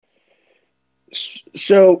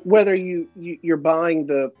So whether you're buying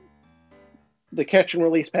the catch and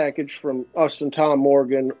release package from us and Tom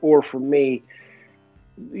Morgan or from me,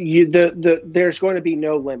 there's going to be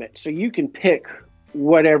no limit. So you can pick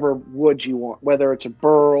whatever wood you want, whether it's a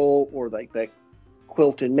burl or like that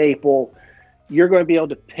quilted maple. You're going to be able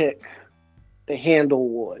to pick the handle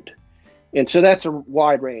wood. And so that's a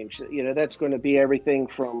wide range. That's going to be everything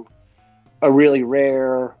from a really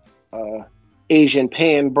rare Asian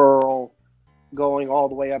pan burl going all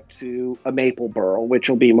the way up to a maple burl, which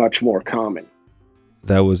will be much more common.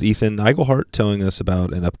 That was Ethan Igleheart telling us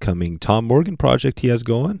about an upcoming Tom Morgan project he has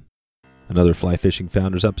going. Another Fly Fishing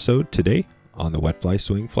Founders episode today on the Wet Fly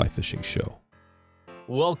Swing Fly Fishing Show.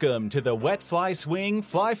 Welcome to the Wet Fly Swing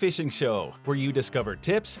Fly Fishing Show, where you discover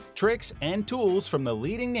tips, tricks, and tools from the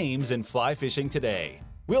leading names in fly fishing today.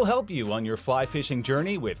 We'll help you on your fly fishing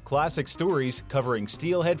journey with classic stories covering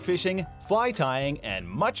steelhead fishing, fly tying, and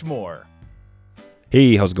much more.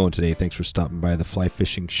 Hey, how's it going today? Thanks for stopping by the Fly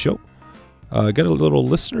Fishing Show. Got a little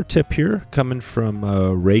listener tip here coming from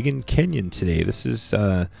Reagan Kenyon today. This is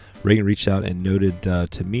Reagan reached out and noted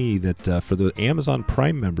to me that for the Amazon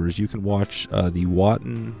Prime members, you can watch the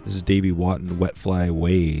Watton, this is Davey Watton, Wet Fly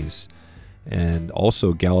Ways, and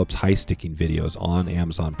also Gallup's high sticking videos on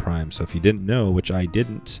Amazon Prime. So if you didn't know, which I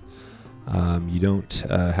didn't, you don't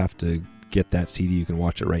have to get that CD. You can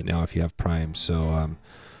watch it right now if you have Prime. So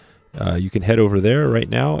you can head over there right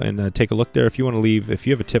now and take a look there. If you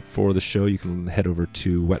have a tip for the show, you can head over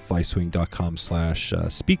to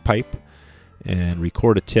wetflyswing.com/speakpipe and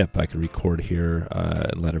record a tip. I can record here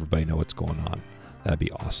and let everybody know what's going on. That'd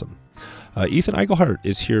be awesome. Ethan Igleheart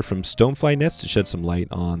is here from Stonefly Nets to shed some light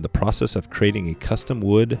on the process of creating a custom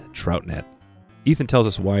wood trout net. Ethan tells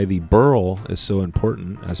us why the burl is so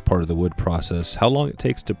important as part of the wood process, how long it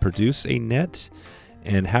takes to produce a net,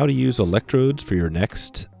 and how to use electrodes for your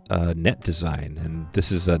next net design. And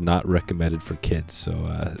this is not recommended for kids,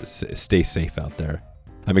 so stay safe out there.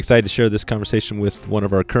 I'm excited to share this conversation with one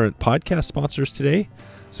of our current podcast sponsors today.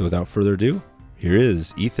 So without further ado, here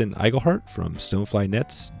is Ethan Igleheart from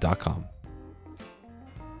stoneflynets.com.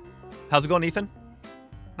 How's it going, Ethan?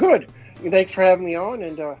 Good. Thanks for having me on,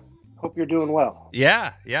 and hope you're doing well.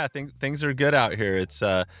 Yeah. Things are good out here. It's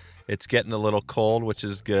getting a little cold, which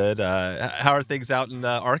is good. How are things out in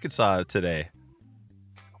Arkansas today?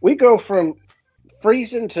 We go from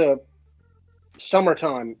freezing to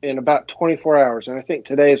summertime in about 24 hours. And I think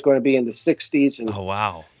today is going to be in the 60s. And oh,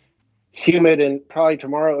 wow. Humid, and probably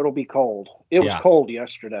tomorrow it'll be cold. It was cold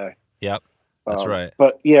yesterday. Yep, that's right.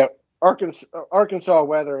 But yeah, Arkansas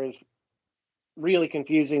weather is really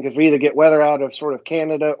confusing because we either get weather out of sort of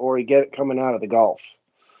Canada or we get it coming out of the Gulf.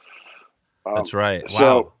 That's right. Wow.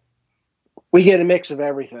 So we get a mix of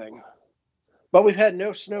everything. But we've had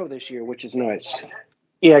no snow this year, which is nice.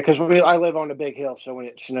 Yeah, because I live on a big hill, so when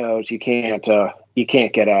it snows, you can't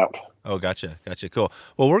get out. Oh, gotcha, cool.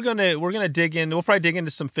 Well, we're gonna dig in. We'll probably dig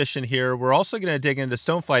into some fishing here. We're also gonna dig into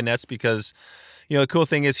Stonefly nets because, the cool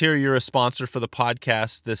thing is here you're a sponsor for the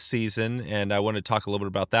podcast this season, and I want to talk a little bit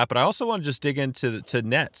about that. But I also want to just dig into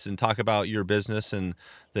nets and talk about your business and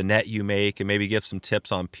the net you make, and maybe give some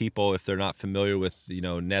tips on people if they're not familiar with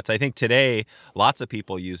nets. I think today lots of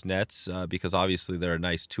people use nets because obviously they're a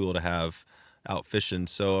nice tool to have out fishing.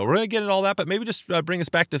 So we're going to get into all that, but maybe just bring us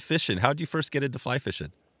back to fishing. How did you first get into fly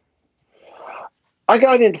fishing? I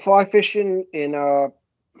got into fly fishing in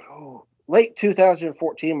late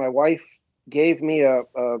 2014. My wife gave me a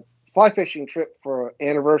fly fishing trip for an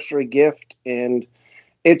anniversary gift, and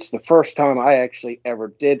it's the first time I actually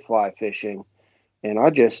ever did fly fishing. And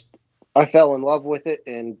I fell in love with it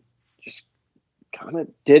and just kind of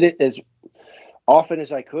did it as often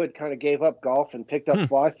as I could. Kind of gave up golf and picked up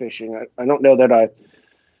fly fishing. I don't know that I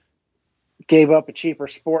gave up a cheaper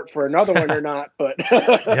sport for another one or not, but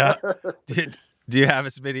yeah. Do you have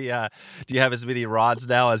as many rods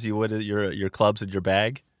now as you would your clubs in your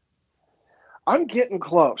bag? I'm getting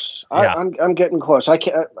close. Yeah. I'm getting close. I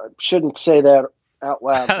shouldn't say that out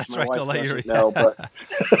loud. That's right. Don't let you know, but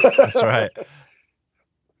that's right.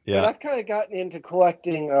 Yeah. But I've kind of gotten into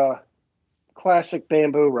collecting classic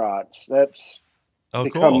bamboo rods. That's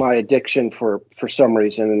become my addiction for some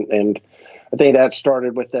reason. And I think that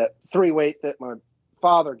started with that 3-weight that my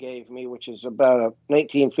father gave me, which is about a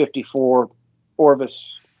 1954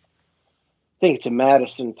 Orvis. I think it's a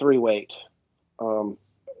Madison 3-weight. And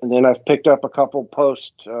then I've picked up a couple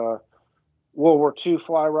post World War II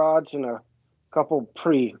fly rods and a couple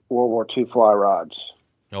pre-World War II fly rods.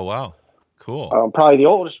 Oh, wow. Cool. Probably the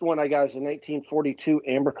oldest one I got is a 1942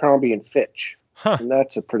 Abercrombie and Fitch. Huh. And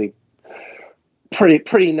that's a pretty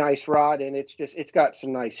pretty nice rod, and it's got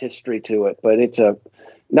some nice history to it. But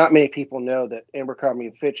not many people know that Abercrombie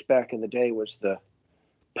and Fitch back in the day was the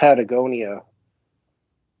Patagonia.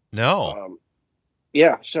 No.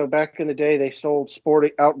 Yeah, so back in the day, they sold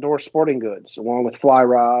outdoor sporting goods along with fly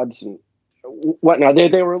rods and whatnot.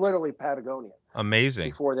 They were literally Patagonia.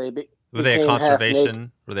 Amazing. Before they were they a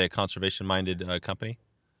conservation minded company?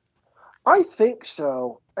 I think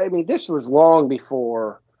so. I mean, this was long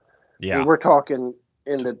before. Yeah, I mean, we're talking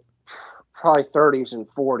in the probably 30s and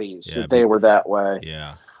 40s that they were that way.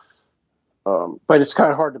 Yeah. But it's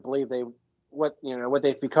kind of hard to believe what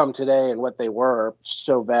they've become today and what they were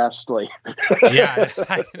so vastly. Yeah,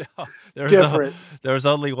 I know. There was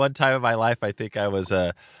only one time in my life I think I was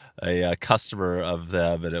a customer of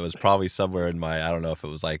them, and it was probably somewhere in I don't know if it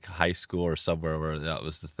was like high school or somewhere where that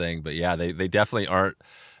was the thing. But yeah, they definitely aren't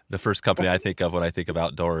the first company I think of when I think of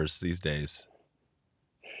outdoors these days.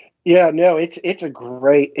 Yeah, no, it's an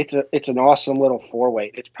awesome little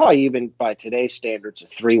 4-weight. It's probably even by today's standards a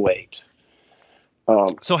 3-weight.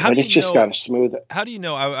 So how do you know? It's just got to smooth it. How do you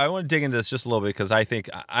know? I want to dig into this just a little bit because I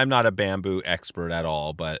think I'm not a bamboo expert at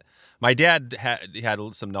all, but my dad had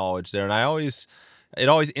some knowledge there, and it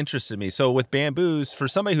always interested me. So with bamboos, for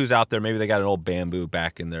somebody who's out there, maybe they got an old bamboo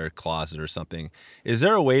back in their closet or something. Is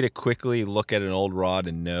there a way to quickly look at an old rod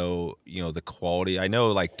and know, the quality? I know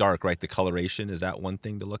like dark, right? The coloration, is that one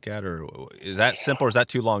thing to look at, or is that simple, or is that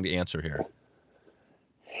too long to answer here?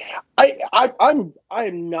 I'm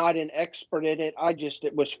not an expert in it. I just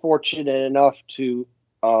was fortunate enough to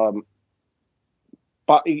the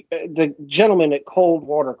gentleman at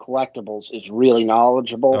Coldwater Collectibles is really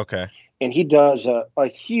knowledgeable. Okay. And he does a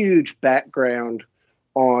huge background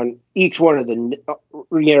on each one of the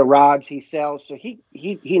rods he sells. So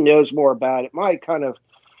he knows more about it. My kind of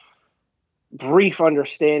brief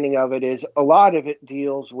understanding of it is a lot of it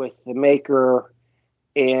deals with the maker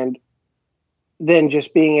and then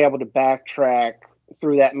just being able to backtrack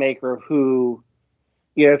through that maker who,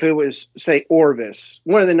 if it was, say, Orvis,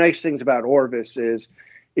 one of the nice things about Orvis is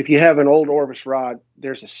if you have an old Orvis rod,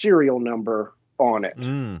 there's a serial number on it.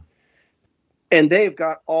 Mm. And they've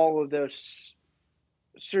got all of those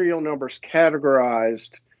serial numbers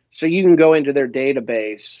categorized so you can go into their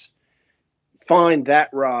database, find that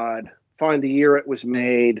rod, find the year it was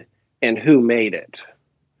made, and who made it.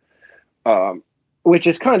 Which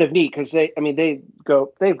is kind of neat because they've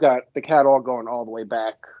got the catalog going all the way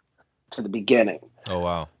back to the beginning. Oh,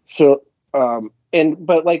 wow. So,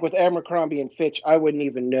 but like with Abercrombie and Fitch, I wouldn't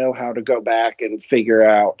even know how to go back and figure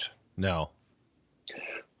out. No.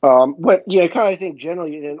 But I kind of think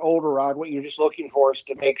generally in an older rod, what you're just looking for is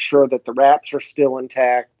to make sure that the wraps are still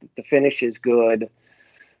intact, that the finish is good,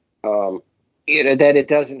 that it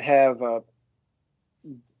doesn't have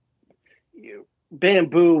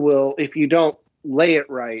bamboo will, if you don't lay it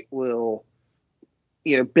right, will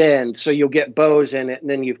bend, so you'll get bows in it, and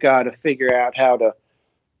then you've got to figure out how to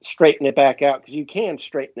straighten it back out, because you can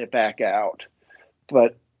straighten it back out.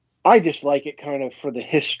 But I just like it kind of for the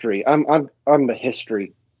history. I'm a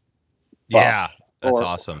history buff. Yeah, that's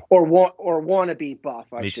awesome. Or wannabe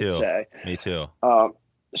buff, I should say. Me too.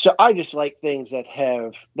 So I just like things that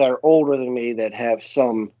are older than me, that have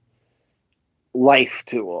some life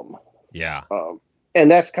to them. Yeah. And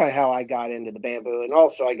that's kind of how I got into the bamboo. And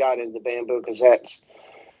also I got into the bamboo because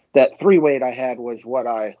that 3-weight I had was what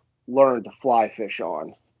I learned to fly fish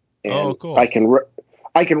on. And cool. I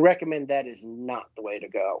can recommend that is not the way to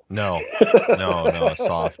go. No,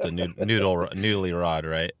 soft, a noodly rod,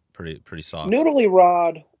 right? Pretty soft. Noodly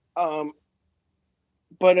rod.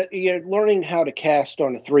 But learning how to cast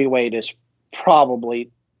on a 3-weight is probably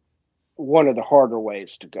one of the harder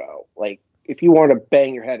ways to go. Like, if you want to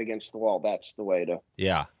bang your head against the wall, that's the way to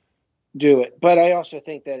do it. But I also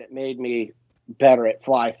think that it made me better at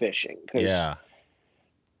fly fishing. Yeah.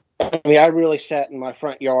 I mean, I really sat in my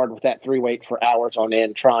front yard with that 3-weight for hours on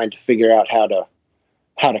end trying to figure out how to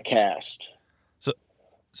cast.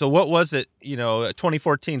 So what was it,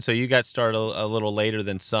 2014, so you got started a little later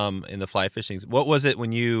than some in the fly fishing. What was it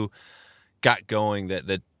when you got going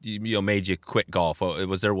that made you quit golf?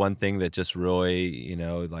 Was there one thing that just really,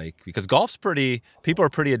 because people are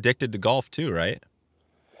pretty addicted to golf too, right?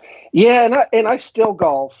 Yeah, and I still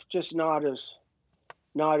golf, just not as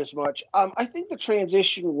much. I think the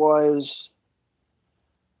transition was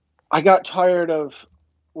I got tired of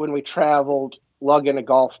when we traveled lugging a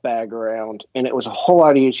golf bag around, and it was a whole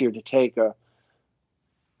lot easier to take a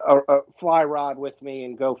fly rod with me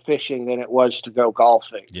and go fishing than it was to go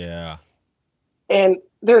golfing. Yeah. And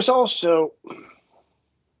there's also,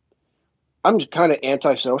 I'm kind of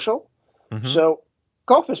antisocial. Mm-hmm. So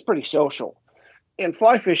golf is pretty social. And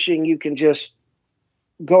fly fishing, you can just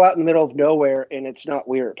go out in the middle of nowhere and it's not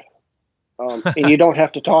weird. And you don't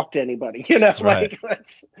have to talk to anybody, That's right.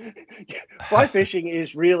 Fly fishing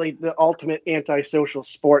is really the ultimate antisocial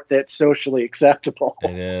sport that's socially acceptable.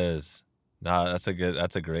 It is. No, that's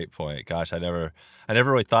a great point. Gosh, I never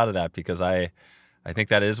really thought of that, because I think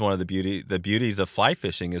that is one of the beauties of fly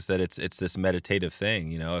fishing, is that it's this meditative thing.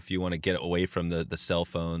 You know, if you want to get away from the cell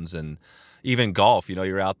phones, and even golf, you know,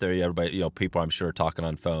 you're out there, everybody, you know, people I'm sure talking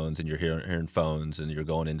on phones, and you're hearing phones, and you're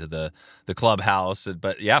going into the clubhouse.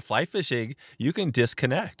 But yeah, fly fishing, you can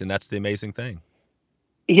disconnect, and that's the amazing thing.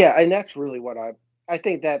 Yeah, and that's really what I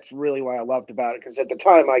think that's really why I loved about it, because at the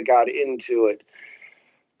time I got into it,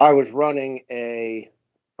 I was running a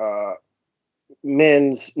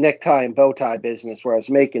men's necktie and bow tie business where I was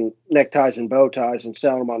making neckties and bow ties and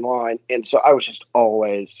selling them online. And so I was just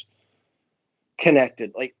always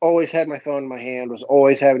connected, like always had my phone in my hand, was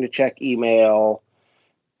always having to check email,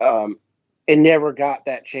 and never got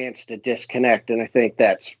that chance to disconnect. And I think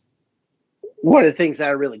that's one of the things that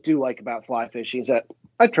I really do like about fly fishing, is that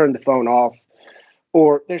I turn the phone off,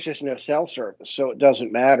 or there's just no cell service, so it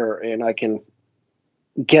doesn't matter, and I can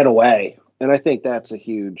get away. And I think that's a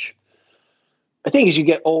huge, I think as you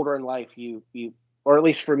get older in life, you, or at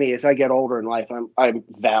least for me, as I get older in life, I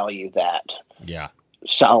value that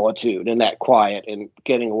solitude and that quiet and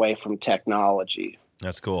getting away from technology.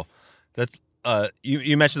 That's cool. That's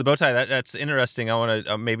you mentioned the bow tie. That's interesting. I want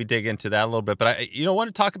to maybe dig into that a little bit, but I want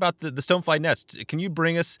to talk about the Stonefly nets. Can you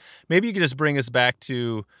bring us? Maybe you could just bring us back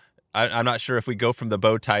to. I'm not sure if we go from the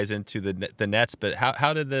bow ties into the nets, but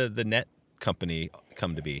how did the net company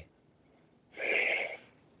come to be?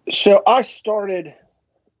 So I started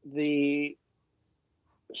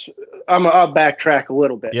I'll backtrack a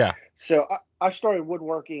little bit. Yeah. So I started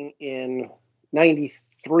woodworking in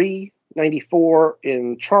 93, 94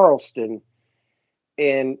 in Charleston,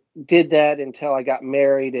 and did that until I got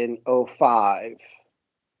married in 05.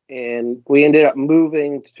 And we ended up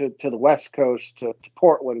moving to the West Coast, to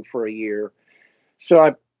Portland for a year. So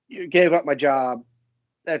I gave up my job.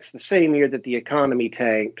 That's the same year that the economy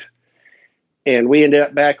tanked. And we ended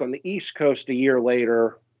up back on the East Coast a year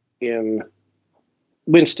later in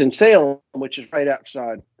Winston-Salem, which is right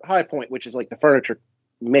outside High Point, which is like the furniture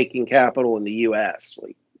making capital in the U.S.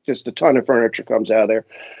 Like, just a ton of furniture comes out of there.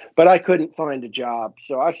 But I couldn't find a job,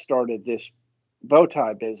 so I started this bow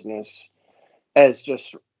tie business as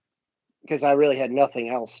just because I really had nothing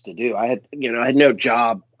else to do. I had no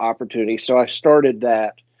job opportunity, so I started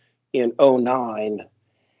that in 09,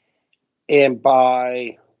 and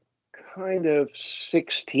by kind of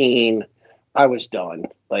 16, I was done.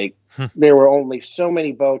 Like, there were only so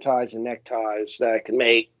many bow ties and neckties that I could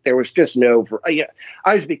make. There was just no.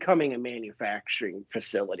 I was becoming a manufacturing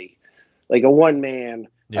facility, like a one man.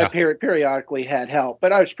 Yeah. I periodically had help,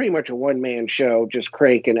 but I was pretty much a one man show, just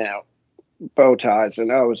cranking out bow ties,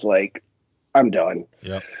 and I was like, I'm done.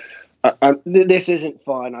 Yeah. This isn't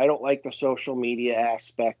fun. I don't like the social media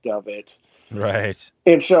aspect of it. Right.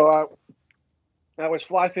 And so I was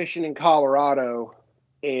fly fishing in Colorado,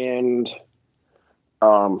 and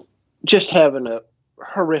just having a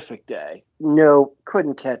horrific day. No,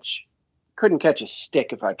 couldn't catch a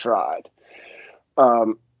stick if I tried.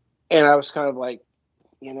 And I was kind of like,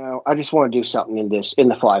 I just want to do something in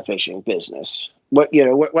the fly fishing business. What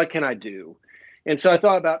can I do? And so I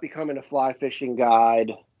thought about becoming a fly fishing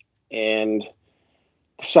guide, and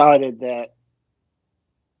decided that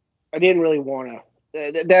I didn't really want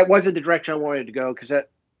to, that wasn't the direction I wanted to go. Cause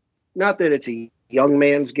not that it's a young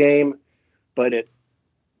man's game, but at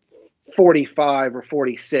 45 or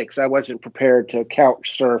 46, I wasn't prepared to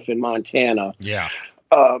couch surf in Montana. Yeah.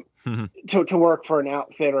 To work for an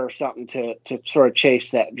outfitter or something to sort of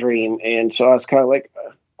chase that dream. And so I was kind of like,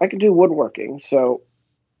 I can do woodworking. So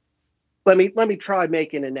let me try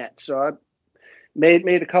making a net. So I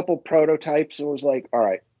made a couple prototypes and was like, all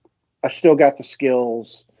right, I still got the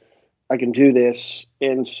skills. I can do this.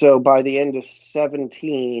 And so by the end of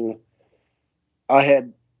 17, I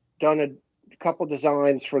had done a couple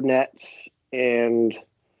designs for nets and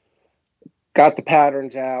got the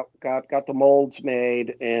patterns out, got the molds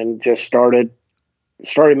made, and just started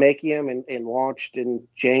making them, and launched in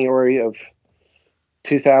January of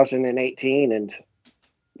 2018, and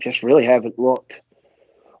just really haven't looked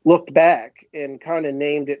back, and kind of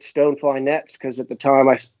named it Stonefly Nets because at the time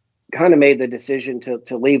I kind of made the decision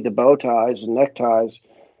to leave the bow ties and neckties.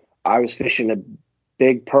 I was fishing a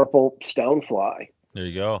big purple stonefly. There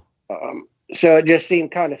you go. So it just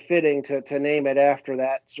seemed kind of fitting to name it after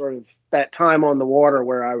that sort of that time on the water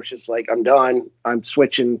where I was just like, I'm done. I'm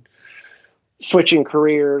switching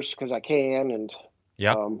careers because I can. And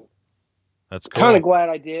yeah, that's cool. Kind of glad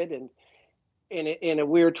I did. in a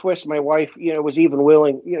weird twist, my wife, was even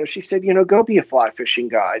willing. She said, go be a fly fishing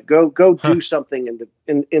guide. Go Huh. do something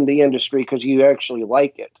in the industry because you actually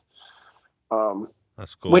like it.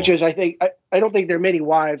 That's cool. Which is, I think, I don't think there are many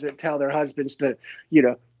wives that tell their husbands to,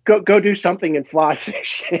 go do something in fly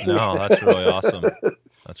fishing. No, that's really awesome.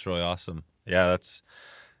 That's really awesome. Yeah,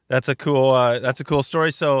 that's a cool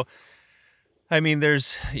story. So, I mean,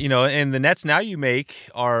 there's, and the nets now you make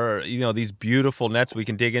are, these beautiful nets. We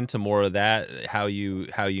can dig into more of that, how you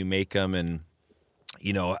make them, and,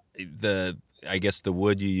 I guess the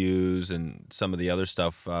wood you use and some of the other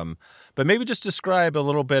stuff. But maybe just describe a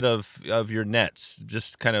little bit of your nets,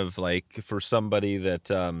 just kind of like for somebody that,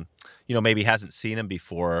 maybe hasn't seen them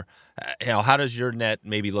before. How does your net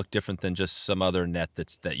maybe look different than just some other net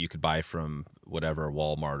that you could buy from whatever,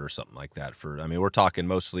 Walmart or something like that? We're talking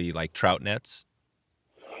mostly like trout nets.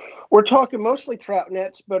 We're talking mostly trout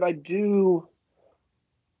nets, but I do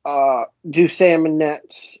salmon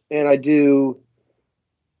nets, and I do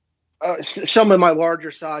some of my larger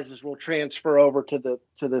sizes will transfer over to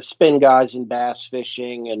the spin guys and bass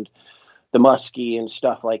fishing and the muskie and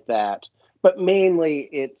stuff like that. But mainly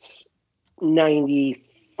it's 95%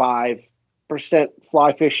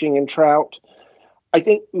 fly fishing and trout. I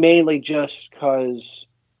think mainly just because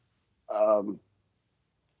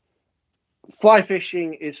fly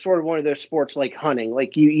fishing is sort of one of those sports like hunting.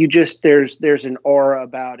 Like you just there's an aura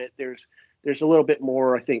about it. There's a little bit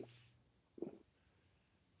more, I think,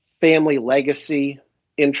 family legacy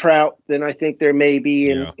in trout than I think there may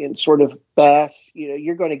be in sort of bass.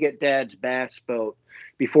 You're going to get dad's bass boat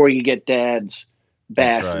before you get dad's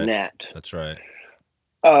bass net. That's right.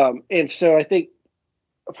 And so I think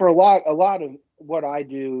for a lot of what I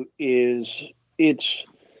do is it's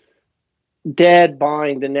dad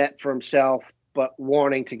buying the net for himself, but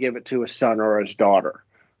wanting to give it to his son or his daughter,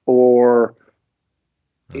 or,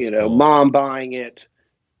 cool. Mom buying it,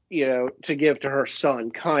 to give to her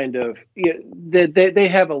son, kind of. They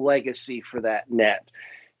have a legacy for that net.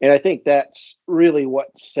 And I think that's really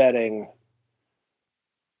what's setting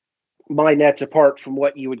my nets apart from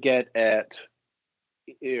what you would get at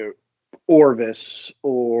Orvis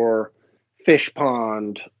or Fish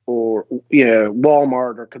Pond or,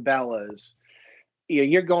 Walmart or Cabela's.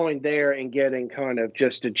 You're going there and getting kind of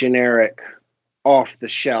just a generic off the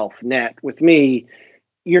shelf net. With me,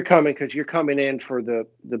 you're coming because you're coming in for the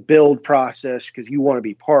build process because you want to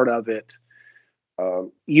be part of it.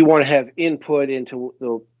 You want to have input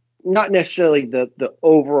into not necessarily the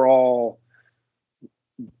overall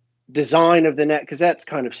design of the net, because that's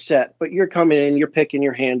kind of set, but you're coming in, you're picking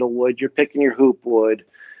your handle wood, you're picking your hoop wood,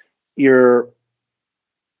 you're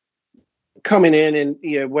coming in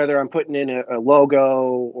and, whether I'm putting in a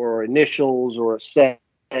logo or initials or a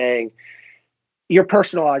saying, you're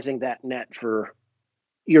personalizing that net for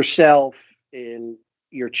yourself and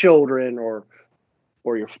your children or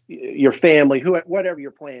your family, whatever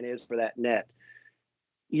your plan is for that net.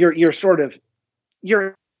 You're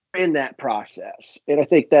in that process. And I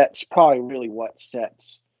think that's probably really what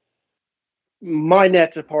sets my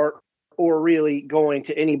nets apart, or really going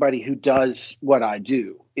to anybody who does what I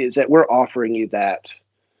do, is that we're offering you that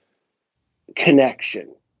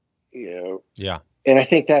connection, Yeah. And I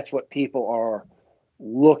think that's what people are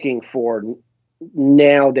looking for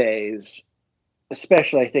nowadays,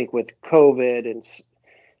 especially I think with COVID, and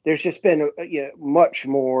there's just been much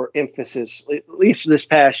more emphasis, at least this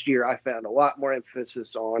past year. I found a lot more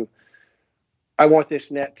emphasis on, I want this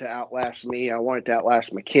net to outlast me. I want it to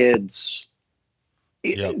outlast my kids.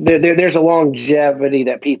 Yep. There's a longevity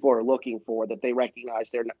that people are looking for that they recognize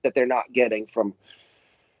that they're not getting from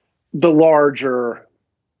the larger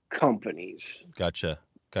companies. Gotcha.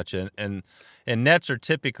 And nets are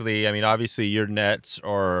typically, obviously your nets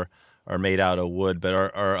are made out of wood, but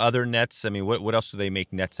are other nets, what else do they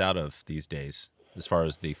make nets out of these days as far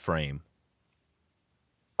as the frame?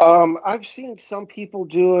 I've seen some people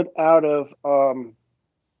do it out of, I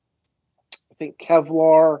think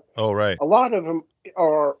Kevlar. Oh, right. A lot of them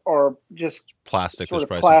are just plastic. Sort There's of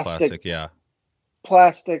probably some plastic, yeah.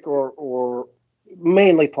 Plastic or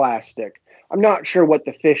mainly plastic. I'm not sure what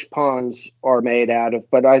the fish ponds are made out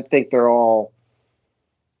of, but I think they're all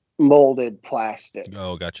molded plastic.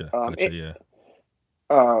 Oh, gotcha. Yeah.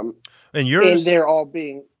 And yours, and they're all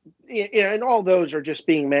being, and all those are just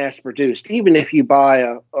being mass produced. Even if you buy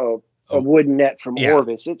a wooden net from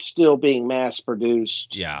Orvis, it's still being mass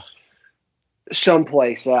produced. Yeah.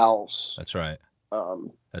 Someplace else. That's right.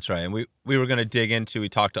 That's right. And we were going to dig into, we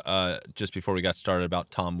talked just before we got started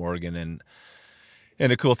about Tom Morgan and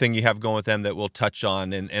And a cool thing you have going with them that we'll touch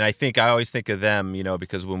on, and I always think of them,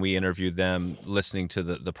 because when we interview them, listening to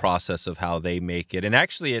the process of how they make it. And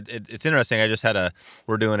actually, it's interesting.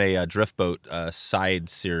 We're doing a drift boat side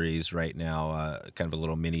series right now, kind of a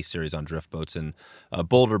little mini series on drift boats, and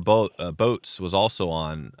Boulder Boats was also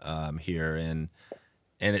on here, and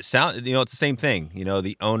it sounds, it's the same thing.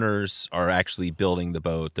 The owners are actually building the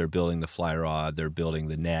boat, they're building the fly rod, they're building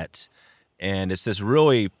the net. And it's this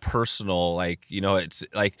really personal, it's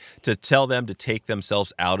like to tell them to take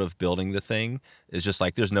themselves out of building the thing is just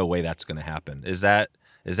like, there's no way that's going to happen. Is that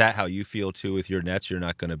how you feel too with your nets? You're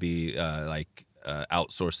not going to be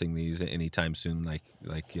outsourcing these anytime soon.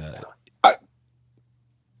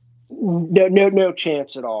 No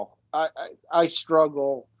chance at all. I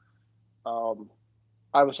struggle.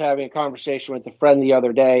 I was having a conversation with a friend the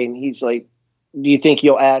other day, and he's like, "Do you think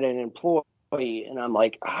you'll add an employee?" And I'm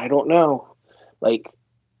like, "I don't know." Like,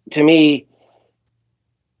 to me,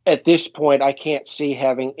 at this point, I can't see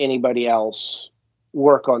having anybody else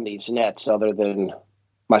work on these nets other than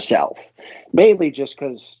myself. Mainly just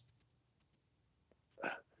because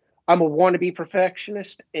I'm a wannabe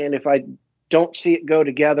perfectionist, and if I don't see it go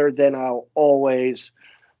together, then I'll always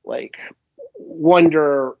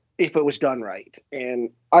wonder if it was done right. And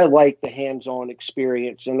I like the hands-on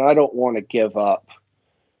experience, and I don't want to give up.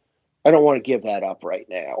 I don't want to give that up right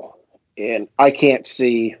now. And I can't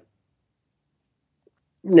see.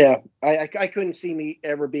 No, I couldn't see me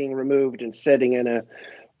ever being removed and sitting in an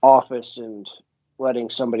office and letting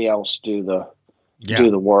somebody else do the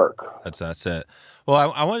work. That's it.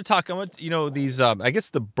 Well, I want to talk. These. I guess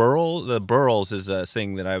the burls is a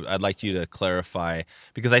thing that I'd like you to clarify,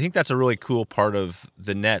 because I think that's a really cool part of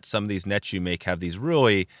the net. Some of these nets you make have these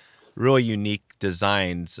really, really unique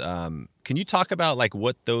designs. Can you talk about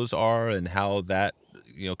what those are and how that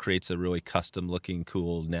creates a really custom looking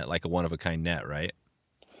cool net, like a one of a kind net, right?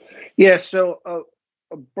 Yeah. So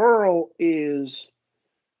a burl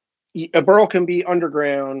can be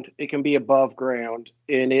underground. It can be above ground,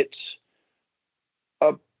 and it's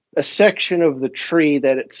a section of the tree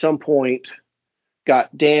that at some point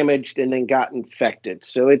got damaged and then got infected.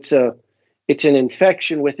 So it's an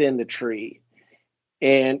infection within the tree,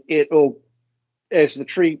 and as the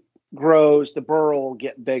tree grows, the burl will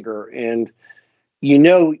get bigger. And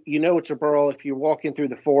it's a burl if you're walking through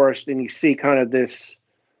the forest and you see kind of this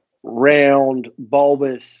round,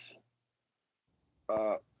 bulbous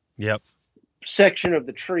section of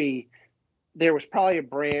the tree. There was probably a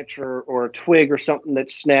branch or a twig or something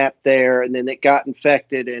that snapped there, and then it got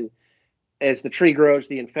infected. And as the tree grows,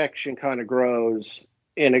 the infection kind of grows,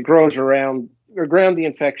 and it grows around the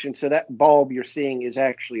infection. So that bulb you're seeing is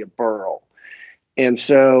actually a burl. And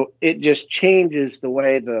so it just changes the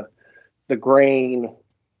way the grain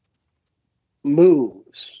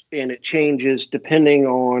moves, and it changes depending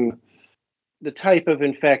on the type of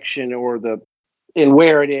infection and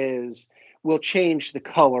where it is, will change the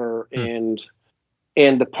color and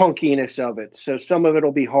the punkiness of it. So some of it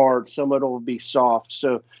will be hard, some of it will be soft.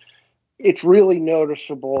 So it's really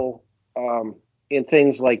noticeable in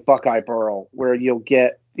things like Buckeye Burl, where you'll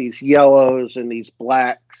get these yellows and these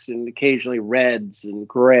blacks and occasionally reds and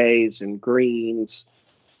grays and greens.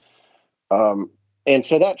 And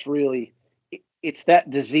so it's that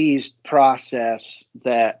diseased process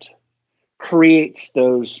that creates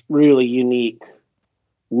those really unique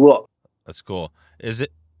looks. That's cool. Is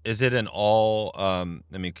it an all,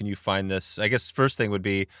 can you find this? I guess first thing would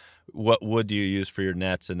be, what wood do you use for your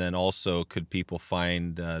nets? And then also, could people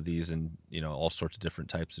find these in, all sorts of different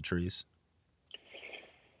types of trees?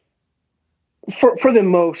 For the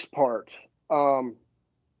most part,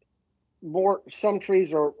 some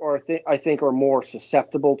trees I think are more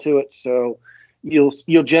susceptible to it. So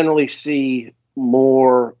you'll generally see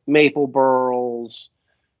more maple burls,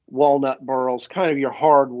 walnut burls, kind of your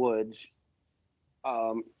hardwoods.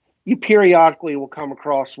 You periodically will come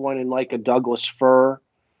across one in a Douglas fir,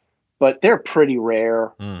 but they're pretty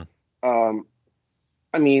rare.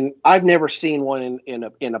 I've never seen one in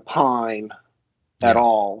a pine at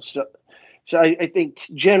all. So I think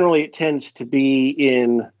generally it tends to be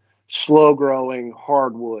in slow growing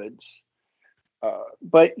hardwoods.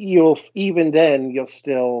 But you'll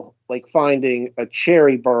still finding a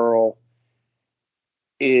cherry burl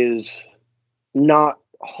is not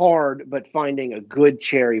hard, but finding a good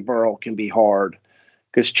cherry burl can be hard,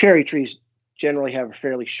 because cherry trees generally have a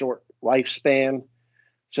fairly short lifespan.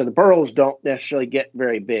 So the burls don't necessarily get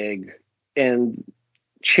very big, and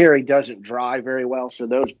cherry doesn't dry very well. So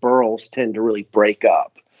those burls tend to really break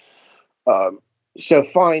up. So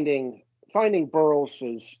finding burls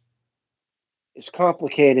is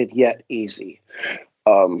complicated yet easy.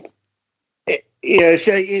 Yeah,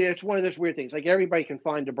 it's one of those weird things. Like everybody can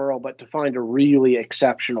find a burl, but to find a really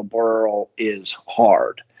exceptional burl is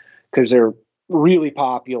hard because they're really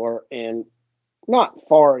popular and not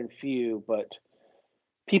far and few, but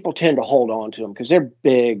people tend to hold on to them because they're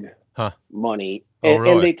big money, Oh, and,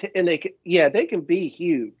 really? they can be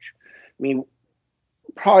huge. I mean,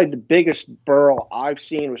 probably the biggest burl I've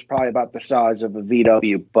seen was probably about the size of a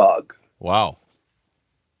VW Bug. Wow.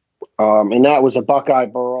 And that was a Buckeye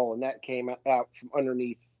burl, and that came out from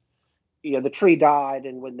underneath. The tree died,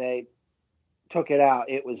 and when they took it out,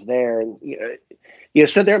 it was there, and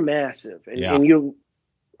so they're massive, and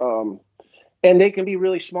and they can be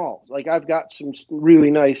really small. Like I've got some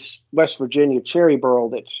really nice West Virginia cherry burl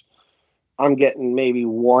that's I'm getting maybe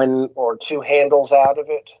 1 or 2 handles out of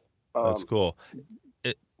it. That's cool.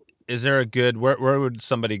 Is there a good where would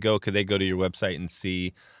somebody go? Could they go to your website and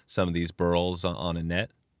see some of these burls on a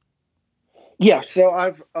net? Yeah, so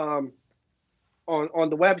I've on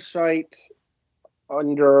the website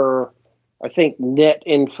under I think net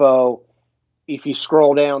info. If you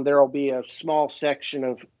scroll down, there'll be a small section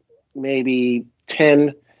of maybe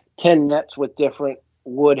 10 nets with different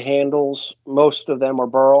wood handles. Most of them are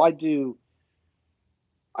burl. I do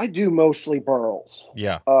mostly burls.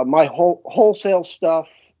 Yeah. My wholesale stuff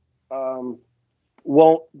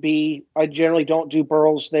won't be. I generally don't do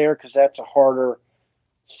burls there because that's a harder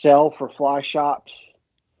sell for fly shops.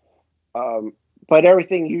 But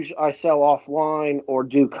everything usually I sell offline or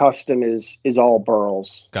do custom is all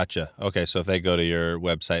burls. Gotcha. Okay, so if they go to your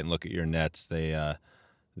website and look at your nets,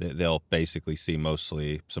 they'll basically see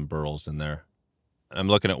mostly some burls in there. I'm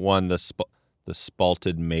looking at one, the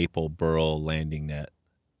spalted maple burl landing net.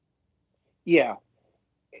 Yeah,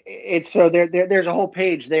 it's so there's a whole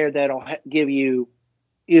page there that'll give you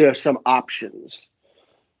some options.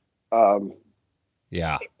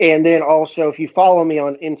 Yeah, and then also if you follow me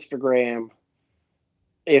on Instagram,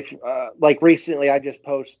 if like recently I just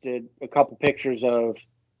posted a couple pictures of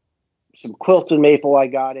some quilted maple I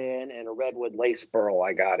got in and a redwood lace burl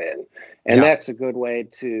I got in, and that's a good way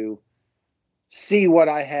to see what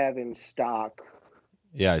I have in stock.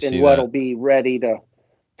 Yeah, I see and what'll be ready to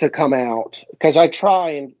come out, because I try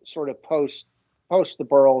and sort of post the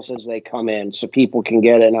burls as they come in so people can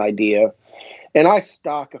get an idea. And I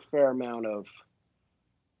stock a fair amount of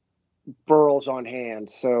burls on hand.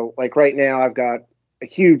 So like right now I've got a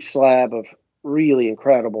huge slab of really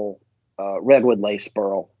incredible redwood lace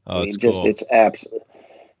burl. Oh, that's cool. It's absolute.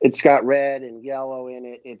 It's got red and yellow in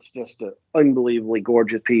it. It's just an unbelievably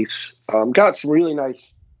gorgeous piece. Got some really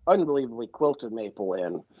nice, unbelievably quilted maple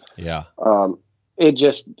in. Yeah.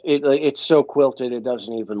 It's so quilted it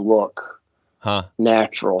doesn't even look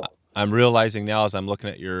natural. I'm realizing now as I'm looking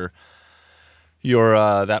at your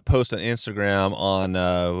that post on Instagram on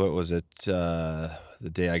what was it, the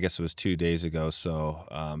day, I guess it was 2 days ago. So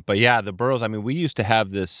but yeah, the burls, I mean, we used to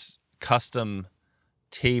have this custom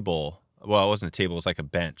table. Well, it wasn't a table, it was like a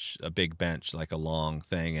big bench, like a long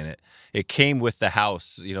thing, and it came with the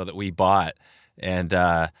house, that we bought.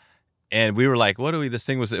 And we were like, what do we, this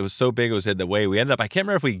thing was, it was so big, it was in the way. We ended up, I can't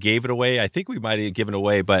remember if we gave it away. I think we might have given it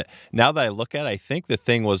away, but now that I look at it, I think the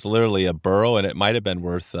thing was literally a burro, and it might have been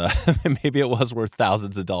worth, maybe it was worth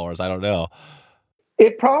thousands of dollars. I don't know.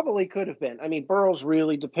 It probably could have been. I mean, burros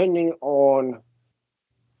really, depending on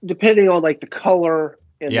like the color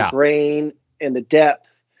and the grain and the depth,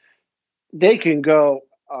 they can go,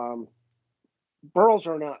 burls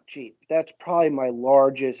are not cheap. That's probably my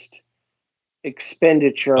largest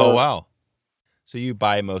expenditure. Oh wow! So you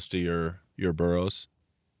buy most of your burros?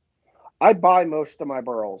 I buy most of my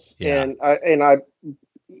burls, yeah. and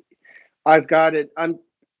I've got it. I'm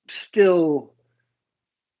still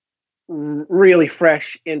really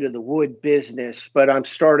fresh into the wood business, but I'm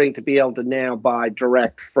starting to be able to now buy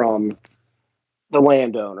direct from the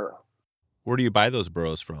landowner. Where do you buy those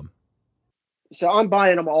burros from? So I'm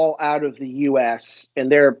buying them all out of the U.S. and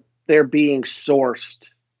they're being sourced.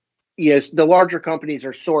 Yes, the larger companies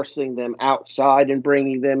are sourcing them outside and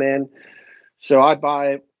bringing them in. So I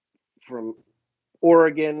buy from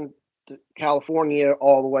Oregon to California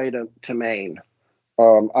all the way to Maine.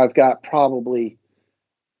 I've got probably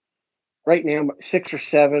right now 6 or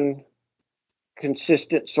 7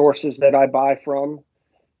 consistent sources that I buy from,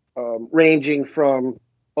 ranging from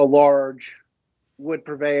a large wood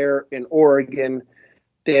purveyor in Oregon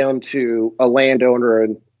down to a landowner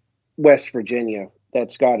in West Virginia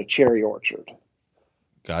that's got a cherry orchard.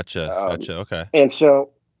 Gotcha. Okay. And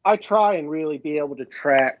so I try and really be able to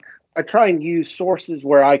track. I try and use sources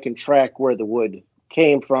where I can track where the wood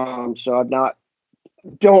came from. So I'm not,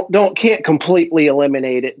 can't completely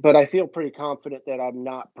eliminate it, but I feel pretty confident that I'm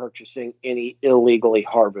not purchasing any illegally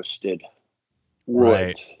harvested.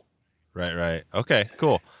 woods. Right. Okay,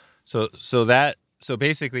 cool. So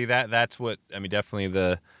basically that's what, I mean, definitely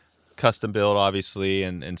the custom build, obviously,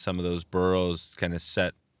 and some of those burrows kind of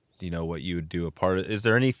set, what you would do apart. Is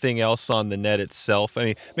there anything else on the net itself? I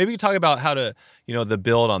mean, maybe you talk about how to, the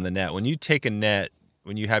build on the net. When you take a net,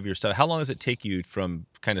 when you have your stuff, how long does it take you from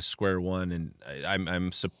kind of square one? And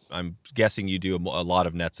I'm guessing you do a lot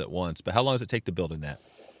of nets at once, but how long does it take to build a net?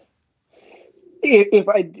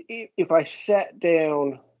 If I sat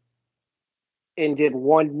down and did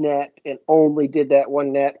one net and only did that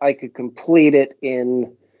one net, I could complete it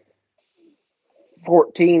in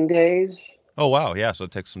 14 days. Oh, wow. Yeah. So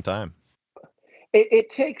it takes some time. It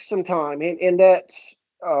takes some time. And that's,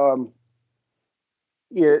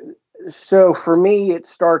 yeah. So for me,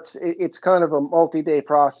 it's kind of a multi-day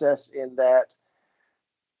process in that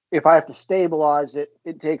if I have to stabilize it,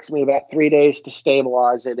 it takes me about 3 days to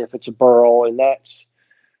stabilize it if it's a burl. And that's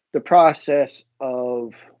the process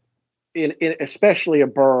of, especially a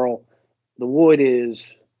burl, the wood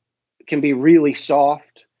can be really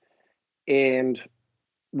soft and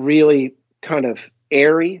really kind of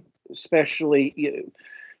airy, especially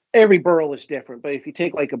every burl is different. But if you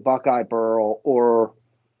take like a buckeye burl or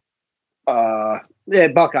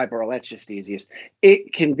buckeye burl, that's just easiest. You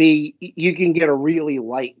can get a really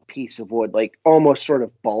light piece of wood, like almost sort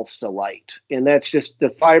of balsa light. And that's just the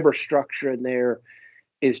fiber structure in there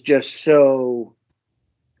is just so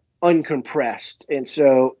uncompressed. And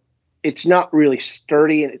so it's not really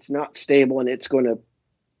sturdy and it's not stable and it's going to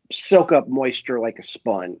soak up moisture like a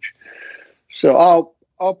sponge. So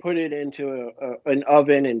I'll put it into an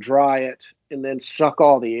oven and dry it and then suck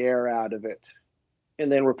all the air out of it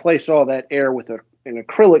and then replace all that air with an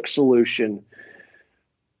acrylic solution,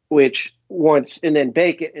 and then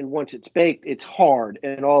bake it. And once it's baked, it's hard.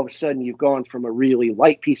 And all of a sudden you've gone from a really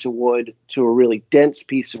light piece of wood to a really dense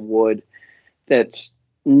piece of wood that's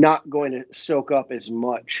not going to soak up as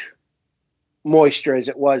much moisture as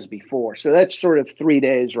it was before. So that's sort of 3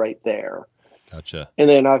 days right there. Gotcha. And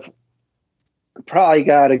then I've probably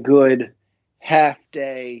got a good half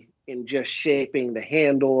day in just shaping the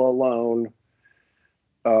handle alone.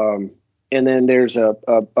 And then there's a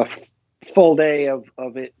full day of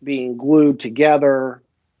it being glued together.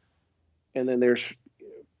 And then there's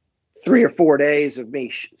 3 or 4 days of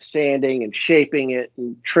me sanding and shaping it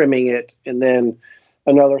and trimming it. And then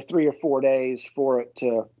another 3 or 4 days for it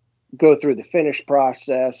to go through the finish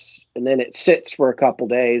process. And then it sits for a couple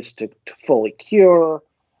days to fully cure.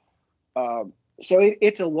 So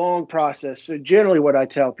it's a long process. So generally what I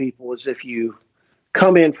tell people is if you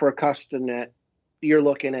come in for a custom net, you're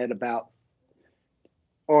looking at about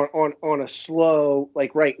on a slow,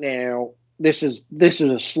 like right now, this is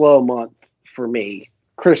a slow month for me.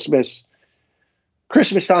 Christmas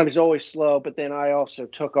time is always slow, but then I also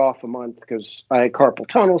took off a month because I had carpal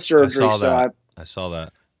tunnel surgery. I saw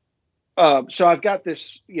that. So I've got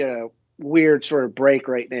this, weird sort of break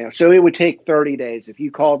right now. So it would take 30 days. If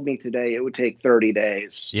you called me today, it would take 30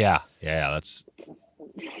 days. Yeah. That's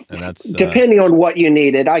depending on what you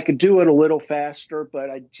needed. I could do it a little faster,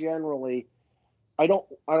 but I don't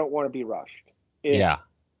want to be rushed.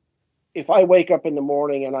 If I wake up in the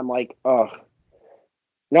morning and I'm like, oh,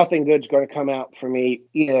 nothing good's going to come out for me,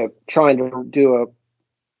 trying to do a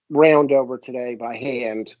round over today by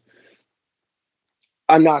hand,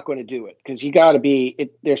 I'm not going to do it because you got to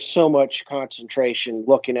there's so much concentration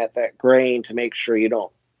looking at that grain to make sure you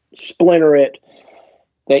don't splinter it,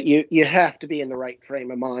 that you have to be in the right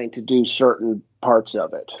frame of mind to do certain parts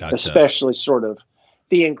of it. Gotcha. Especially sort of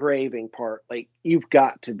the engraving part. Like you've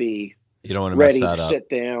got to be you don't want to ready mess that to up. Sit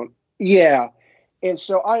down. Yeah. And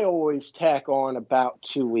so I always tack on about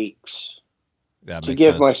 2 weeks to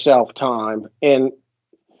give myself time. And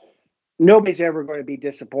nobody's ever going to be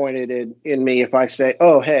disappointed in me if I say,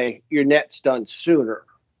 oh, hey, your net's done sooner.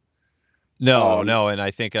 No. And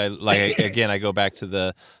I think I go back to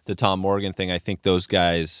the Tom Morgan thing. I think those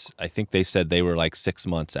guys, they said they were like 6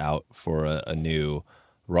 months out for a new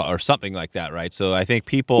or something like that. Right. So I think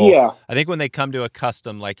I think when they come to a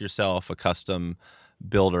custom like yourself, a custom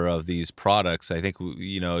builder of these products, I think,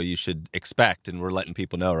 you should expect, and we're letting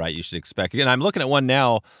people know, right? You should expect. And I'm looking at one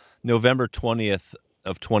now, November 20th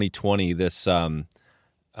of 2020, this some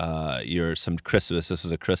Christmas. This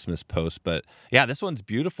is a Christmas post, but yeah, this one's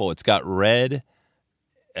beautiful. It's got red,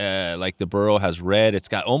 like the burrow has red. It's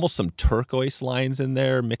got almost some turquoise lines in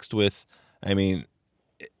there mixed with, and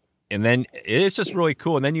then it's just really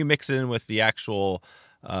cool. And then you mix it in with the actual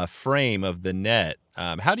frame of the net.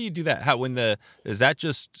 How do you do that? Is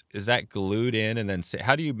that glued in, and then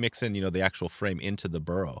how do you mix in, the actual frame into the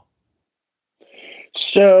burrow?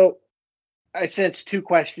 So I sense two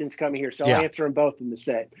questions coming here, so Yeah. I'll answer them both in the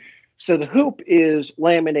same. So the hoop is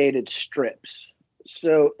laminated strips.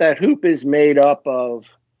 So that hoop is made up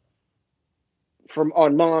of, from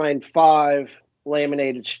on mine, 5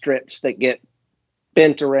 laminated strips that get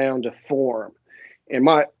bent around to form. And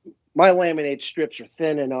my laminated strips are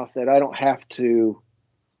thin enough that I don't have to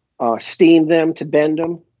steam them to bend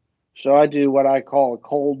them. So I do what I call a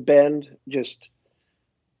cold bend, just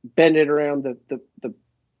bend it around the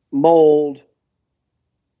mold,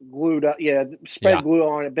 glued up, spread glue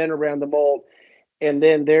on it, bend around the mold, and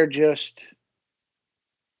then they're just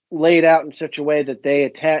laid out in such a way that they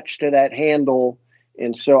attach to that handle.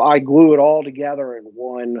 And so I glue it all together in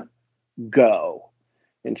one go.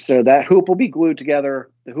 And so that hoop will be glued together,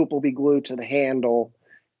 the hoop will be glued to the handle,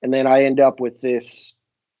 and then I end up with this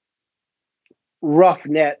rough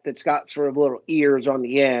net that's got sort of little ears on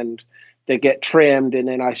the end that get trimmed, and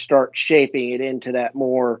then I start shaping it into that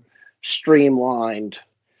more streamlined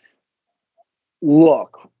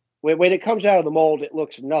look. When it comes out of the mold, it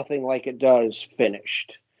looks nothing like it does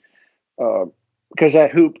finished, because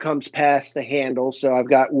that hoop comes past the handle, so I've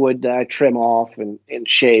got wood that I trim off and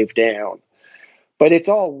shave down. But it's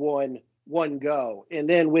all one go. And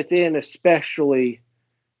then within, especially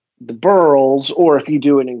the burls, or if you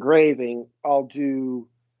do an engraving, I'll do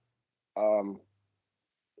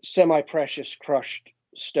semi-precious crushed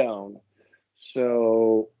stone.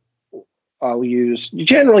 So I use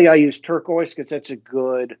turquoise because that's a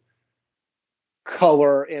good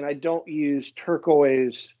color, and I don't use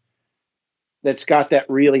turquoise that's got that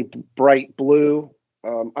really bright blue.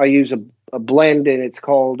 I use a blend, and it's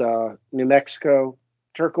called New Mexico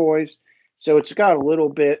turquoise. So it's got a little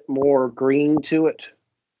bit more green to it,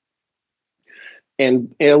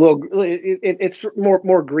 and a little. It's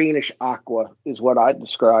more greenish aqua is what I'd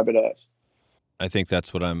describe it as. I think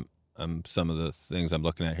that's what I'm some of the things I'm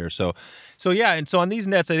looking at here. So yeah, and so on these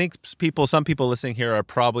nets, I think some people listening here are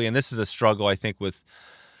probably, and this is a struggle I think with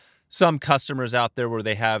some customers out there where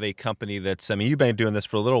they have a company that's, I mean, you've been doing this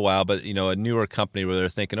for a little while, but a newer company where they're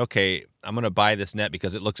thinking, okay, I'm going to buy this net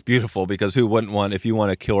because it looks beautiful, because who wouldn't want, if you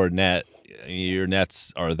want a killer net, your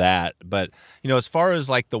nets are that. But, as far as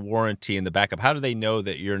like the warranty and the backup, how do they know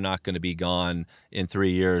that you're not going to be gone in 3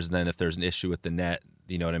 years? And then if there's an issue with the net,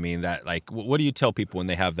 you know what I mean? That, like, what do you tell people when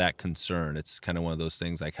they have that concern? It's kind of one of those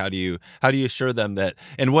things, like, how do you assure them that,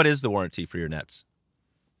 and what is the warranty for your nets?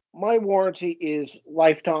 My warranty is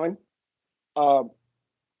lifetime.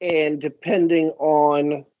 And depending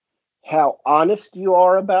on how honest you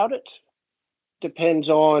are about it, depends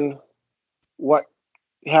on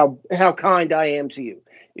how kind I am to you.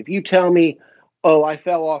 If you tell me, oh, I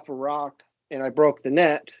fell off a rock and I broke the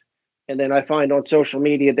net, and then I find on social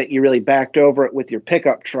media that you really backed over it with your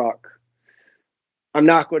pickup truck, I'm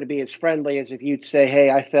not going to be as friendly as if you'd say, hey,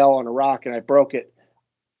 I fell on a rock and I broke it.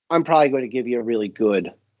 I'm probably going to give you a really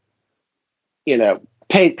good,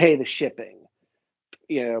 pay the shipping,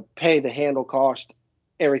 pay the handle cost,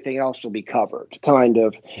 everything else will be covered, kind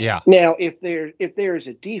of. Yeah. Now, if there's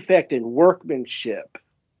a defect in workmanship,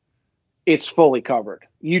 it's fully covered.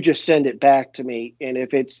 You just send it back to me, and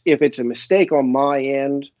if it's a mistake on my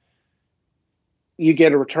end, you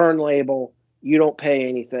get a return label. You don't pay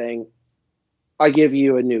anything. I give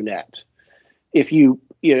you a new net. If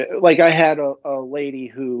like I had a lady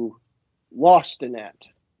who lost a net,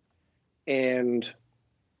 and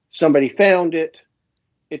somebody found it.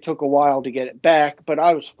 It took a while to get it back, but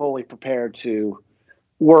I was fully prepared to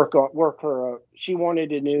work her. She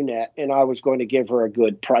wanted a new net, and I was going to give her a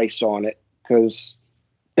good price on it, because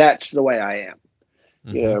that's the way I am.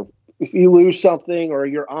 Mm-hmm. If you lose something or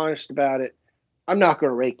you're honest about it, I'm not going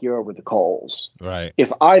to rake you over the coals. Right.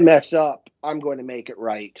 If I mess up, I'm going to make it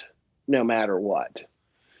right, no matter what.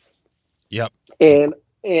 Yep. And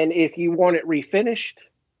if you want it refinished,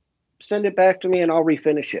 send it back to me, and I'll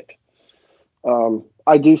refinish it.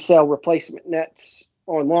 I do sell replacement nets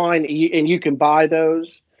online, and you can buy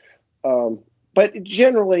those. But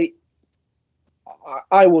generally,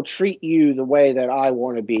 I will treat you the way that I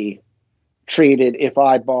want to be treated. If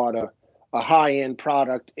I bought a high-end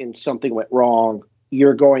product and something went wrong,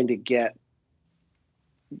 you're going to get,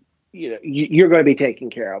 you're going to be taken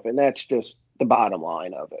care of. And that's just the bottom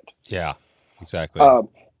line of it. Yeah, exactly. And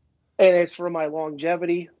as for my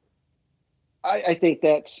longevity, I think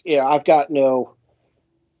that's, I've got no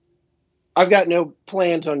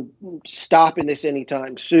plans on stopping this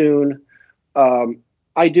anytime soon.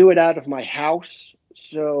 I do it out of my house,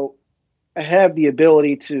 so I have the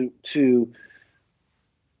ability to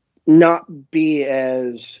not be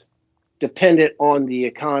as dependent on the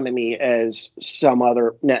economy as some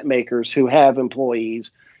other net makers who have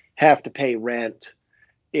employees, have to pay rent,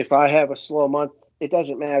 if I have a slow month, it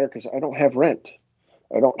doesn't matter because I don't have rent.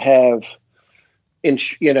 I don't have, I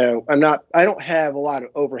don't have a lot of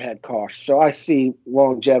overhead costs. So I see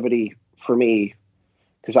longevity for me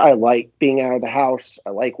because I like being out of the house.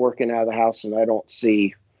 I like working out of the house, and I don't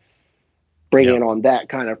see bringing on that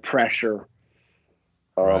kind of pressure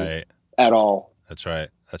right. at all. That's right.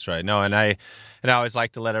 That's right. No, and I always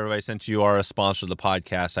like to let everybody, since you are a sponsor of the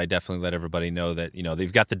podcast, I definitely let everybody know that,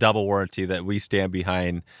 they've got the double warranty, that we stand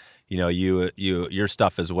behind, your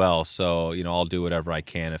stuff as well. So, I'll do whatever I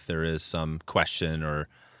can if there is some question or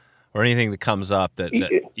anything that comes up that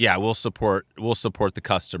we'll support the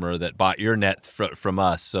customer that bought your net from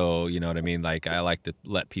us. So, you know what I mean? Like, I like to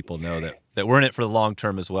let people know that we're in it for the long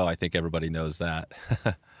term as well. I think everybody knows that.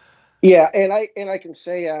 Yeah. And I can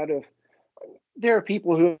say there are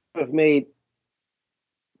people who have made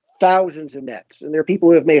thousands of nets, and there are people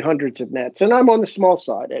who have made hundreds of nets. And I'm on the small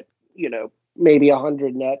side at, maybe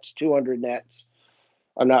 100 nets, 200 nets.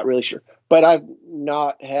 I'm not really sure, but I've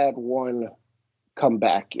not had one come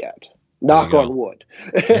back yet. Knock on wood.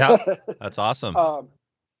 Yeah, that's awesome.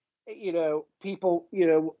 People,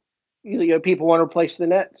 people want to replace the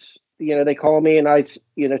nets. They call me and I,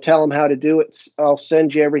 tell them how to do it. I'll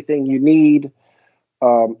send you everything you need.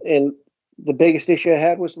 And the biggest issue I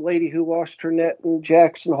had was the lady who lost her net in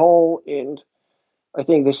Jackson Hole. And I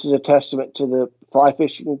think this is a testament to the fly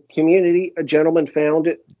fishing community. A gentleman found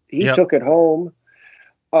it. He took it home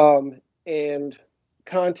and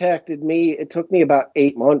contacted me. It took me about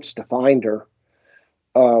 8 months to find her.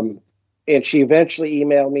 And she eventually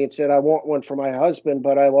emailed me and said, I want one for my husband,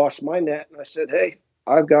 but I lost my net. And I said, hey,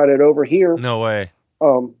 I've got it over here. No way.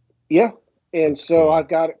 Yeah. And That's so cool. I've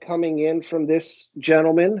got it coming in from this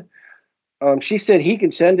gentleman. She said he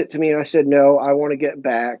can send it to me. And I said, no, I want to get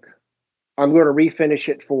back. I'm going to refinish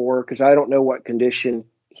it for her because I don't know what condition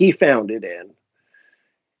he found it in.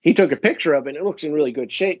 He took a picture of it. And it looks in really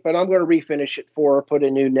good shape, but I'm going to refinish it for her, put a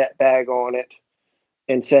new net bag on it,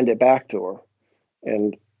 and send it back to her.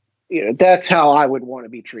 And, that's how I would want to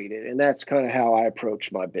be treated. And that's kind of how I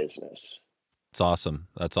approach my business. That's awesome.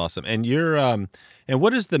 That's awesome. And you're, and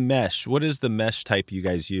what is the mesh? What is the mesh type you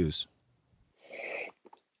guys use?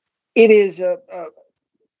 It is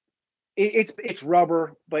it's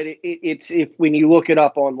rubber, but it's if when you look it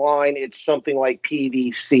up online, it's something like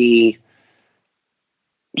PVC,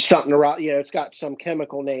 something around. It's got some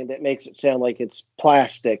chemical name that makes it sound like it's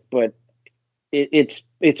plastic, but it's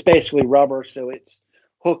basically rubber, so it's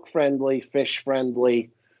hook friendly, fish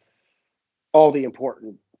friendly, all the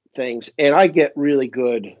important things. And I get really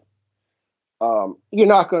good. You're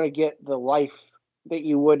not going to get the life that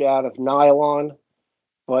you would out of nylon,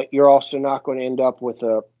 but you're also not going to end up with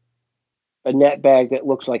a net bag that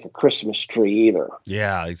looks like a Christmas tree either.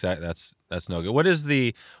 Yeah, exactly. That's no good. What is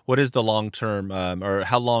the long term, or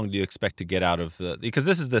how long do you expect to get out of because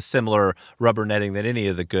this is the similar rubber netting that any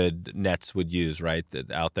of the good nets would use, right?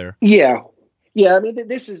 Out there. Yeah. I mean,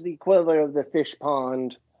 this is the equivalent of the fish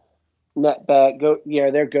pond net bag.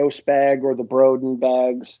 Their ghost bag or the Broden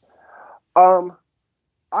bags. I'm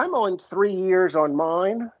on 3 years on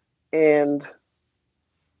mine, and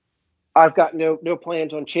I've got no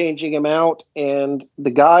plans on changing them out. And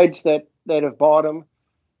the guides that have bought them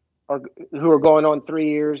who are going on 3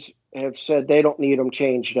 years have said they don't need them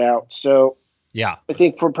changed out. So yeah, I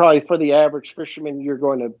think for the average fisherman, you're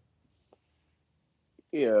going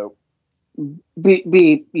to,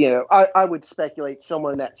 I would speculate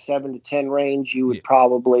somewhere in that 7 to 10 range. You would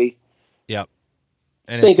probably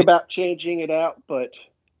think about changing it out, but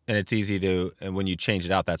it's easy to. And when you change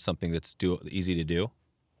it out, that's something that's easy to do.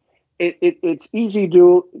 It's easy to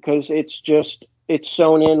do because it's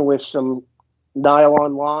sewn in with some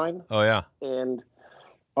nylon line. Oh yeah, and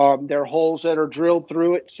there are holes that are drilled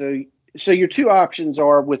through it. So your two options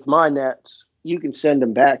are with my nets. You can send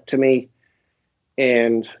them back to me,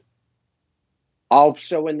 and I'll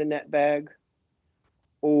sew in the net bag,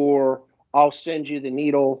 or I'll send you the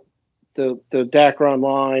needle, the Dacron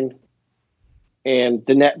line, and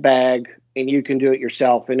the net bag, and you can do it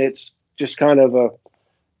yourself. And it's just kind of a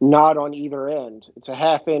knot on either end. It's a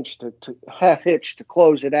half hitch to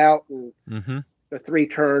close it out, and a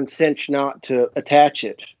 3-turn cinch knot to attach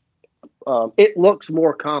it. It looks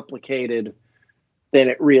more complicated than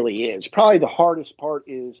it really is. Probably the hardest part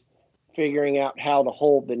is figuring out how to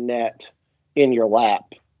hold the net in your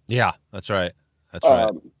lap. Yeah, that's right. That's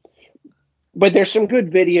right. But there's some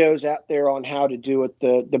good videos out there on how to do it.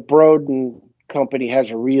 The Broden company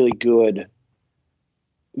has a really good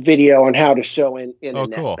video on how to sew in a Oh,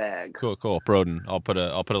 net cool. bag. Cool. Broden. I'll put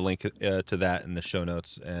a link to that in the show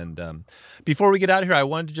notes. And before we get out of here, I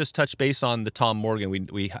wanted to just touch base on the Tom Morgan.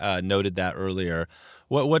 We noted that earlier.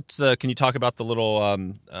 What's can you talk about the little?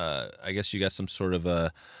 I guess you got some sort of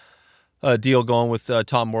a deal going with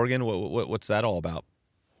Tom Morgan. What's that all about?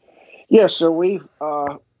 Yeah, so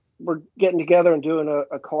we're getting together and doing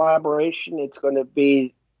a collaboration. It's going to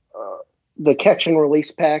be the catch and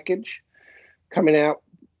release package coming out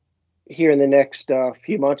here in the next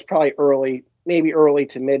few months, probably maybe early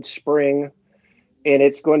to mid spring, and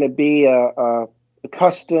it's going to be a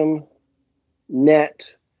custom net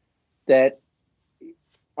that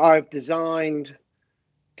I've designed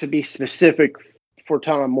to be specific for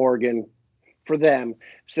Tom Morgan for them.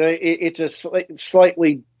 So it's a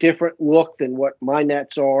slightly different look than what my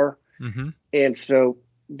nets are. Mm-hmm. And so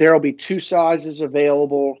there'll be two sizes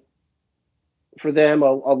available for them,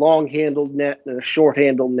 a long handled net and a short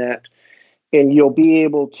handled net. And you'll be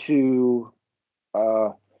able to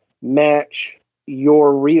match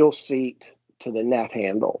your reel seat to the net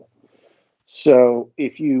handle. So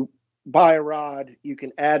if you buy a rod, you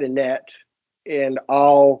can add a net, and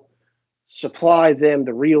I'll supply them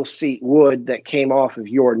the reel seat wood that came off of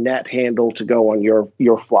your net handle to go on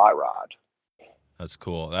your fly rod. That's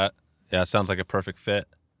cool. That sounds like a perfect fit.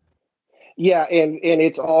 Yeah, and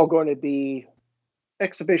it's all going to be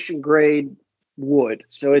exhibition grade wood.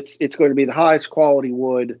 So it's going to be the highest quality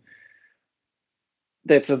wood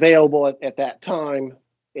that's available at that time.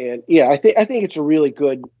 And yeah, I think it's a really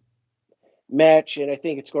good match, and I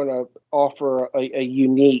think it's going to offer a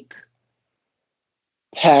unique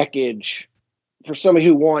package for somebody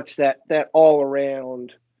who wants that all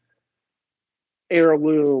around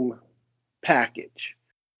heirloom package.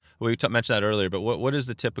 We mentioned that earlier, but what is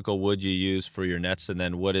the typical wood you use for your nets, and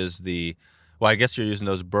then what is well, I guess you're using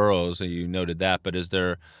those burrows, and you noted that, but is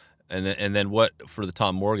there, and then what for the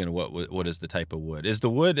Tom Morgan? What is the type of wood? Is the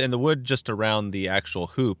wood just around the actual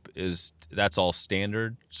hoop? That's all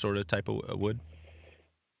standard sort of type of wood?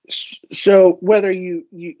 So whether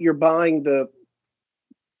you're buying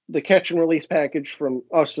the catch and release package from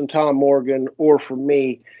us and Tom Morgan or from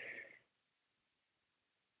me,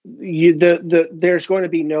 there's going to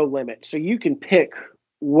be no limit. So you can pick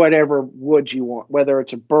whatever wood you want, whether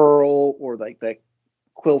it's a burl or like that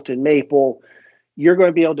quilted maple. You're going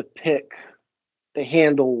to be able to pick the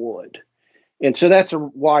handle wood. And so that's a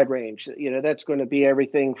wide range. That's going to be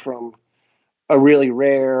everything from a really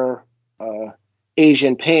rare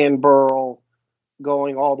Asian pan burl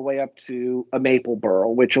going all the way up to a maple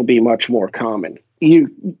burl, which will be much more common. You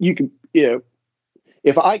can,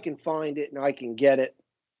 if I can find it and I can get it,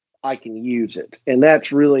 I can use it. And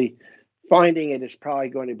that's really, finding it is probably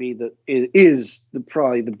going to be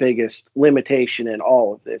probably the biggest limitation in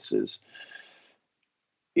all of this is,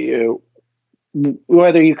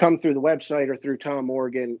 whether you come through the website or through Tom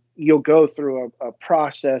Morgan, you'll go through a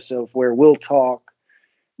process of where we'll talk.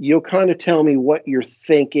 You'll kind of tell me what you're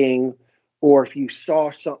thinking, or if you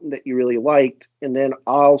saw something that you really liked, and then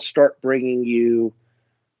I'll start bringing you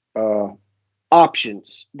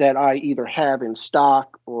options that I either have in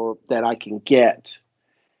stock or that I can get.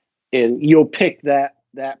 And you'll pick that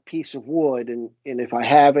piece of wood, and if I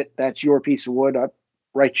have it, that's your piece of wood. I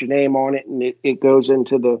write your name on it, and it goes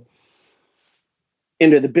into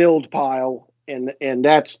the build pile, and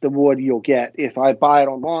that's the wood you'll get. If I buy it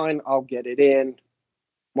online, I'll get it in,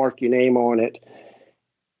 mark your name on it.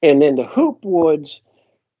 And then the hoop woods,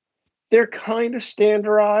 they're kind of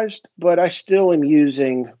standardized, but I still am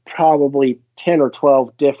using probably 10 or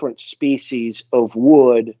 12 different species of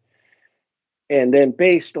wood. And then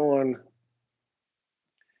based on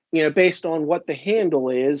what the handle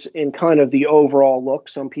is and kind of the overall look,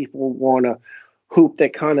 some people want a hoop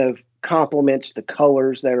that kind of complements the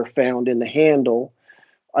colors that are found in the handle.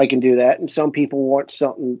 I can do that. And some people want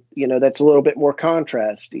something, that's a little bit more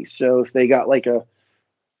contrasty. So if they got like a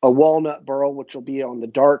walnut burl, which will be on the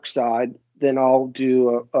dark side, then I'll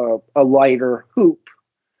do a lighter hoop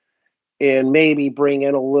and maybe bring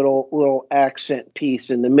in a little accent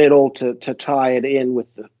piece in the middle to tie it in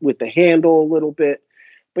with the handle a little bit.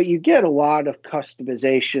 But you get a lot of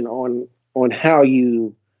customization on how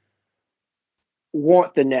you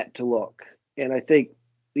want the net to look. And I think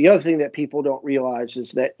the other thing that people don't realize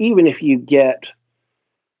is that even if you get,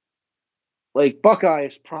 like, the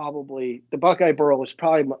Buckeye burl is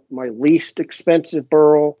probably my least expensive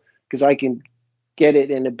burl, because I can get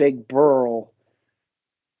it in a big burl.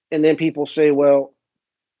 And then people say, well,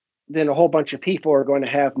 then a whole bunch of people are going to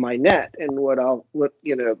have my net. And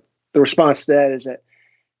the response to that is that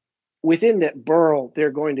within that burl, there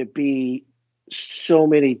are going to be so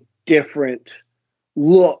many different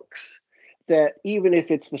looks that even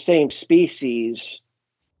if it's the same species,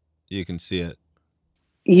 You can see it.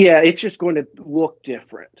 yeah, it's just going to look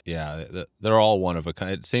different. Yeah, they're all one of a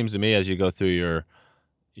kind. It seems to me as you go through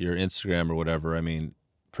your Instagram or whatever, I mean,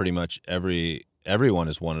 pretty much everyone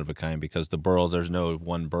is one of a kind because the burrows, there's no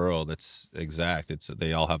one burrow that's exact.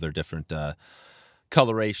 They all have their different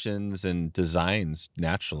colorations and designs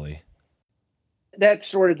naturally. That's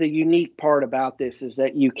sort of the unique part about this, is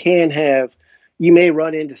that you may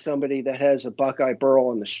run into somebody that has a buckeye burrow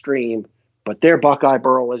on the stream, but their buckeye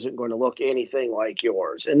burrow isn't going to look anything like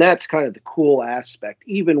yours. And that's kind of the cool aspect.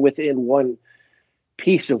 Even within one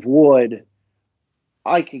piece of wood,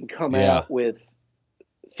 I can come out with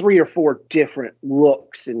 3 or 4 different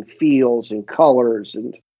looks and feels and colors.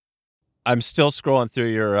 And I'm still scrolling through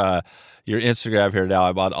your Instagram here now.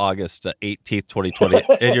 I'm on August 18th, 2020,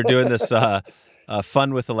 and you're doing this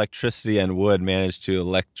fun with electricity and wood, managed to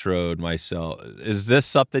electrode myself. Is this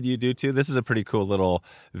something you do too? This is a pretty cool little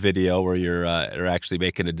video where you're actually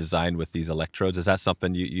making a design with these electrodes. Is that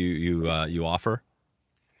something you offer?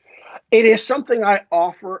 it is something I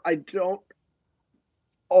offer. I don't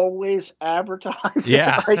always advertise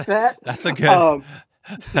it like that. That's a good.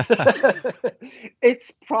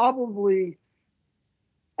 It's probably,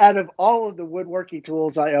 out of all of the woodworking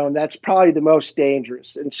tools I own, that's probably the most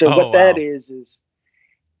dangerous. And so that is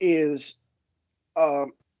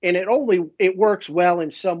and it works well in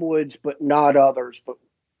some woods, but not others. But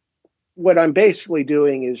what I'm basically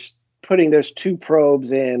doing is putting those 2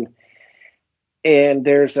 probes in, and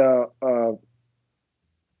there's I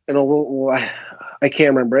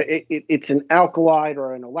can't remember. It's an alkali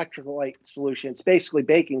or an electrolyte solution. It's basically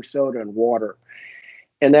baking soda and water,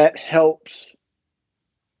 and that helps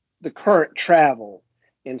the current travel.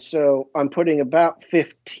 And so I'm putting about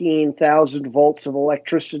 15,000 volts of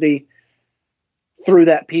electricity through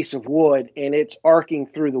that piece of wood, and it's arcing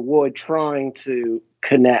through the wood trying to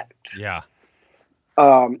connect. Yeah.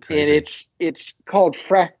 And it's called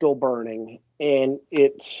fractal burning, and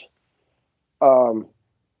it's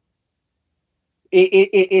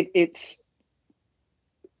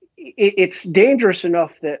dangerous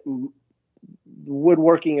enough that the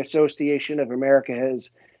Woodworking Association of America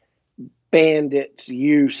has banned its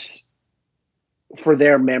use for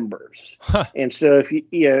their members. Huh. And so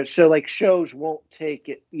so like shows won't take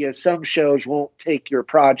it, some shows won't take your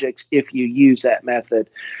projects if you use that method.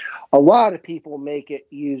 A lot of people make it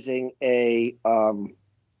using a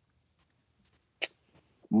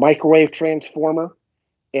microwave transformer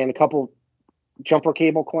and a couple jumper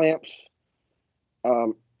cable clamps.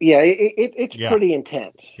 It's pretty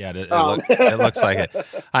intense. Yeah, it looks like it.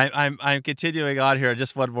 I'm continuing on here.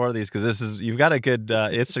 Just one more of these because you've got a good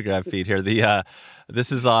Instagram feed here.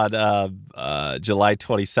 This is on July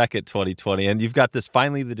 22nd, 2020, and you've got this.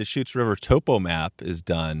 Finally, the Deschutes River topo map is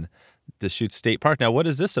done. Deschutes State Park. Now, what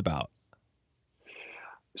is this about?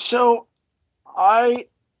 So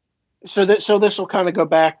this will kind of go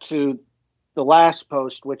back to the last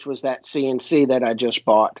post, which was that CNC that I just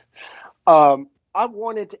bought. I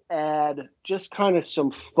wanted to add just kind of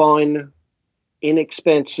some fun,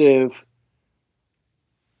 inexpensive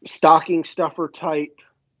stocking stuffer type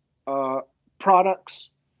products.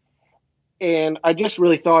 And I just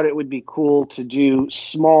really thought it would be cool to do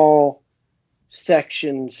small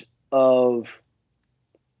sections of,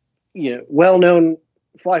 well-known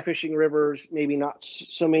fly fishing rivers, maybe not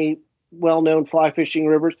so many well-known fly fishing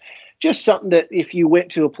rivers, just something that if you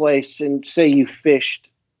went to a place and say you fished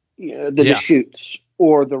the Deschutes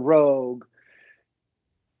or the Rogue,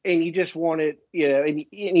 and you just wanted, and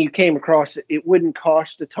you came across it, it wouldn't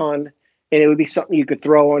cost a ton, and it would be something you could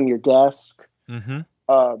throw on your desk. Mm-hmm.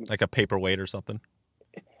 Like a paperweight or something.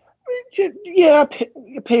 Yeah,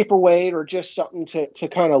 paperweight or just something to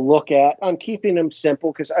kind of look at. I'm keeping them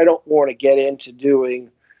simple because I don't want to get into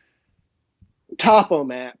doing topo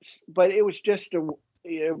maps, but it was just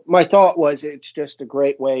my thought was it's just a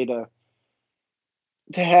great way to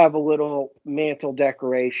have a little mantle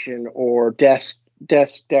decoration or desk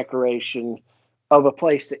decoration of a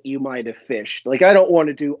place that you might have fished. Like, I don't want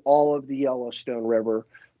to do all of the Yellowstone River,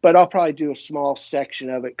 but I'll probably do a small section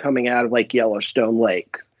of it coming out of like Yellowstone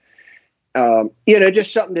Lake.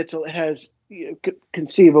 Just something that has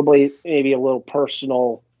conceivably maybe a little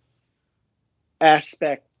personal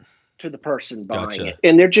aspect to the person buying it.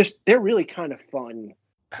 And they're really kind of fun.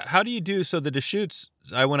 How do you do? So the Deschutes,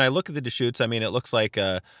 when I look at the Deschutes, I mean, it looks like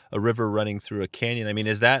a river running through a canyon. I mean,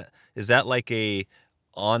 is that like a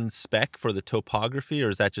on spec for the topography, or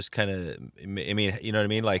is that just kind of, I mean, you know what I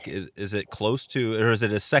mean? Like, is it close to, or is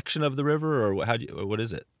it a section of the river, or what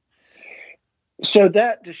is it? So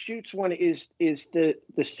that Deschutes one is the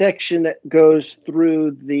section that goes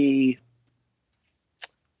through the.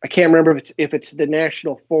 I can't remember if it's the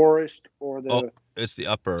national forest or the it's the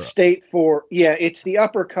upper state for. Yeah, it's the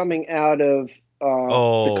upper coming out of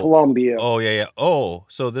the Columbia. Oh yeah. Oh,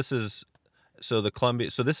 so this is the Columbia.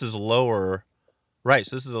 So this is lower, right?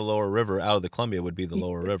 So this is the lower river. Out of the Columbia would be the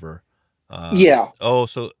lower river. Yeah. Oh,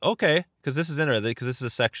 so okay, because this is interesting. Because this is a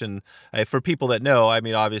section for people that know. I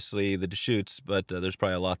mean, obviously the Deschutes, but there's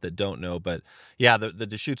probably a lot that don't know. But yeah, the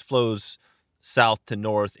Deschutes flows south to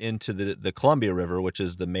north into the Columbia River, which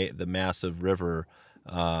is the massive river.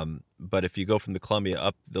 But if you go from the Columbia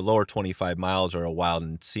up, the lower 25 miles are a wild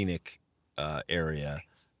and scenic area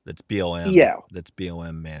that's BLM. Yeah. That's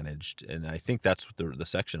BLM managed, and I think that's the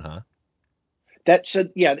section, huh?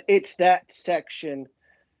 It's that section.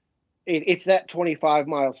 It's that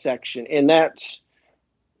 25-mile section, and that's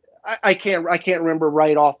I can't remember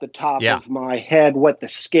right off the top of my head what the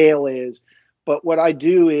scale is, but what I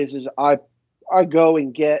do is I go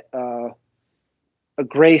and get a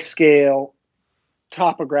grayscale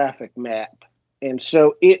topographic map, and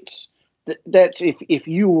so that's if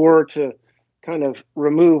you were to kind of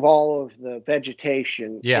remove all of the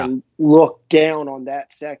vegetation and look down on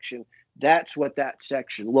that section, that's what that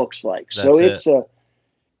section looks like. That's so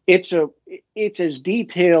it's as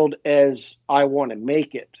detailed as I want to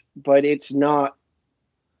make it, but it's not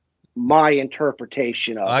my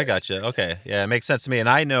interpretation of it. I gotcha. Okay. Yeah, it makes sense to me. And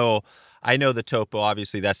I know the topo,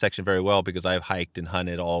 obviously, that section very well because I've hiked and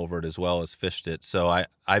hunted all over it as well as fished it. So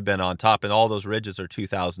I've been on top, and all those ridges are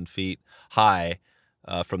 2,000 feet high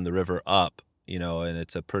from the river up, and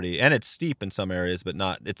it's it's steep in some areas, but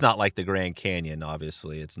it's not like the Grand Canyon,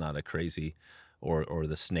 obviously. It's not a crazy or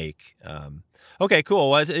the Snake. Okay, cool.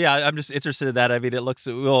 Well, yeah, I'm just interested in that. I mean,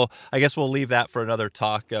 I guess we'll leave that for another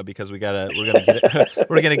talk because we're gonna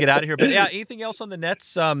get out of here. But yeah, anything else on the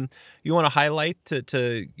nets you want to highlight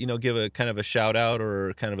to give a kind of a shout out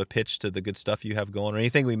or kind of a pitch to the good stuff you have going, or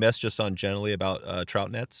anything we missed just on generally about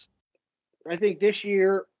trout nets? I think this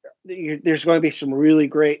year there's going to be some really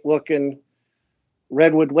great looking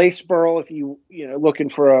redwood lace burl. If you looking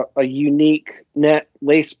for a unique net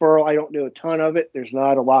lace burl, I don't do a ton of it. There's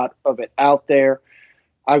not a lot of it out there.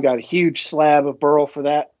 I've got a huge slab of burl for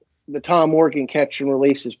that. The Tom Morgan catch and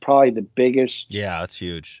release is probably the biggest. Yeah, that's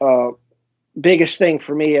huge. Biggest thing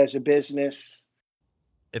for me as a business.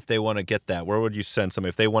 If they want to get that, where would you send somebody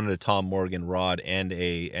if they wanted a Tom Morgan rod and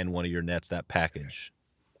one of your nets, that package?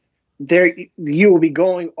 There, you will be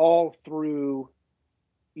going all through.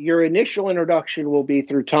 Your initial introduction will be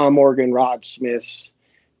through Tom Morgan Rodsmiths.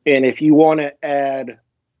 And if you want to add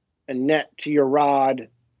a net to your rod,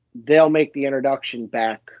 they'll make the introduction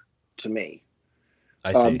back to me.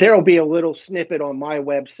 I see. There'll be a little snippet on my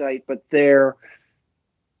website, but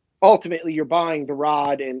ultimately you're buying the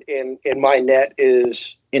rod and my net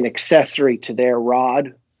is an accessory to their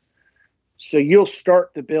rod. So you'll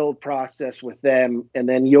start the build process with them and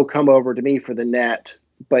then you'll come over to me for the net,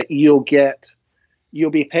 but you'll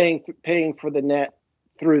be paying for the net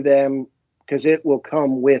through them because it will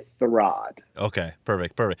come with the rod. Okay,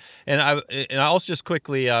 perfect. And I also just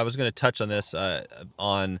quickly, I was going to touch on this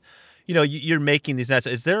on, you're making these nets.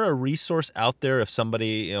 Is there a resource out there if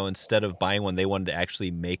somebody, instead of buying one, they wanted to actually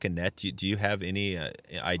make a net? Do you have any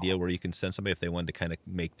idea where you can send somebody if they wanted to kind of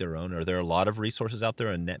make their own? Are there a lot of resources out there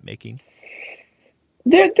on net making?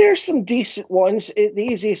 There's some decent ones. The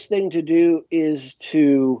easiest thing to do is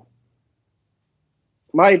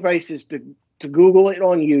my advice is to Google it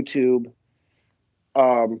on YouTube.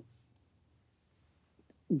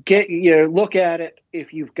 Look at it.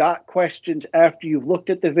 If you've got questions after you've looked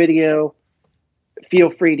at the video, feel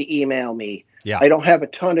free to email me. Yeah. I don't have a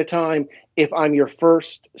ton of time if I'm your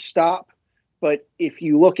first stop, but if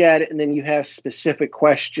you look at it and then you have specific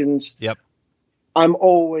questions, yep, I'm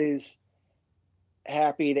always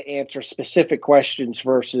happy to answer specific questions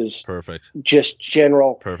versus perfect just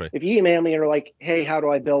general. Perfect. If you email me and are like, hey, how do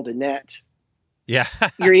I build a net? Yeah.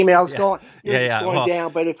 Your email's going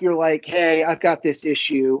down. But if you're like, hey, I've got this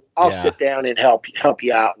issue, I'll sit down and help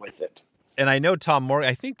you out with it. And I know Tom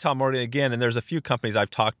Morgan again, and there's a few companies I've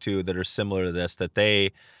talked to that are similar to this, that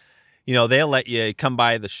they'll let you come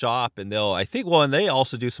by the shop and and they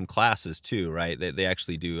also do some classes too, right? They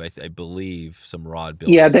actually do, I believe, some rod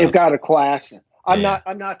building. Yeah, they've got a class. I'm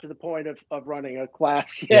not to the point of running a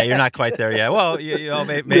class yet. Yeah, you're not quite there yet. Well,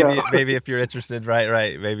 maybe if you're interested,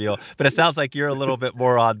 right, maybe you'll. But it sounds like you're a little bit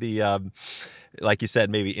more on the, like you said,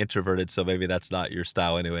 maybe introverted. So maybe that's not your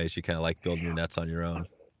style, anyways. You kind of like building your nets on your own.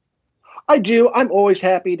 I do. I'm always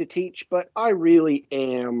happy to teach, but I really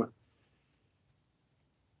am.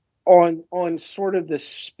 on sort of the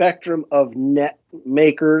spectrum of net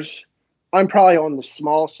makers, I'm probably on the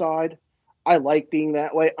small side. I like being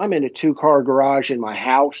that way. I'm in a 2-car garage in my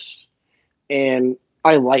house, and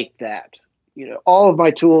I like that. All of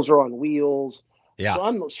my tools are on wheels. Yeah. So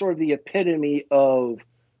I'm sort of the epitome of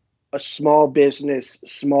a small business,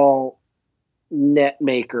 small net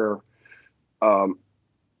maker,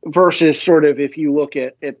 versus sort of if you look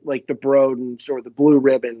at like the Brodens or the Blue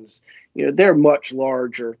Ribbons, they're much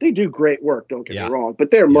larger. They do great work, don't get me wrong, but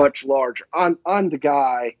they're much larger. I'm the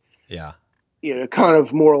guy, kind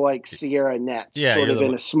of more like Sierra Nets, sort of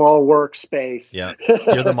in a small workspace. Yeah,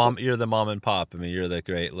 you're the mom and pop. I mean, you're the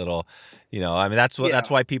great little, I mean, that's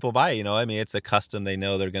why people buy, I mean, it's a custom, they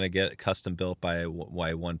know they're going to get custom built by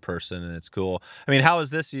one person, and it's cool. I mean, how is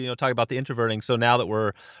this, talking about the introverting. So now that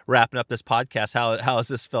we're wrapping up this podcast, how has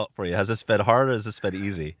this felt for you? Has this been hard or has this been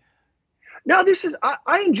easy? No,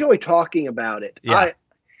 I enjoy talking about it. Yeah.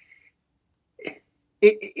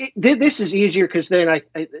 This is easier because then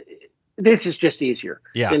this is just easier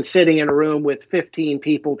than sitting in a room with 15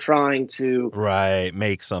 people trying to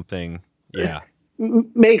make something. Yeah.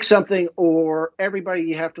 Make something, or everybody,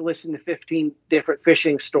 you have to listen to 15 different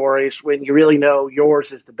fishing stories when you really know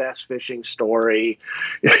yours is the best fishing story.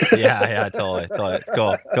 Yeah, totally.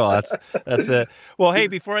 Cool. That's it. Well, hey,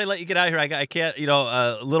 before I let you get out of here, I can't,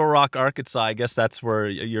 Little Rock, Arkansas, I guess that's where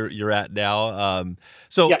you're at now.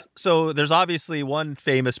 So there's obviously one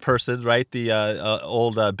famous person, right? The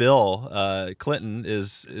old Bill Clinton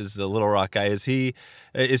is the Little Rock guy. Is he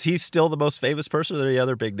still the most famous person, or are there any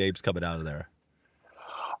other big names coming out of there?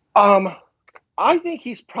 I think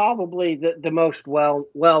he's probably the most well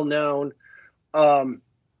known. I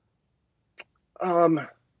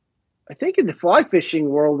think in the fly fishing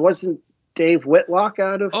world, wasn't Dave Whitlock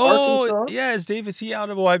out of Arkansas? Oh, yeah, is he out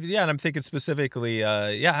of? And I'm thinking specifically,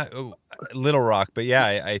 Little Rock, but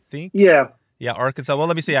I think Arkansas. Well,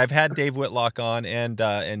 let me see. I've had Dave Whitlock on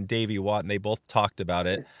and Davey Watt, and they both talked about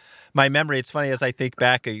it. My memory, it's funny as I think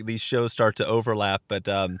back, these shows start to overlap, but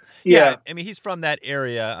I mean, he's from that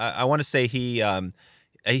area. I want to say he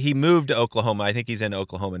moved to Oklahoma. I think he's in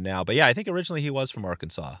Oklahoma now, but I think originally he was from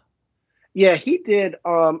Arkansas. Yeah, he did.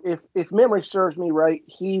 If memory serves me right,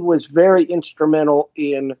 he was very instrumental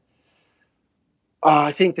in,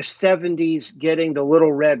 I think the 70s, getting the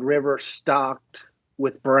Little Red River stocked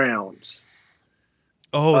with browns.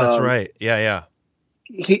 Oh, that's right. Yeah.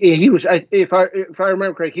 He was, if I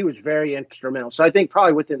remember correctly, he was very instrumental. So I think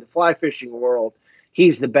probably within the fly fishing world,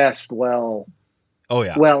 he's the best well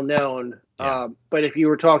known. Yeah. But if you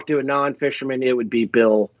were talking to a non-fisherman, it would be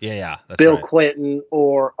Bill. Yeah, that's Bill right. Clinton,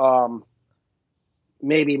 or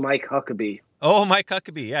maybe Mike Huckabee. Oh, Mike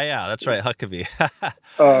Huckabee. Yeah, that's right, Huckabee.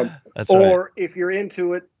 That's or right. Or if you're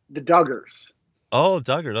into it, the Duggars. Oh,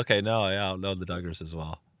 Duggars. Okay, no, I don't know the Duggars as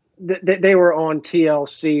well. They were on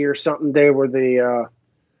TLC or something. They were the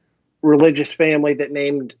religious family that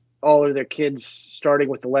named all of their kids starting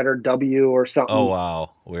with the letter W or something. Oh,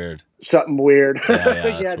 wow. Weird. Something weird.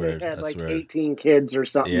 Yeah, they had like 18 kids or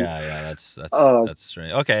something. Yeah, that's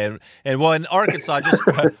strange. Okay, and well, in Arkansas,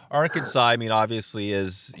 Arkansas, I mean, obviously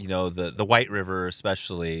is, the White River,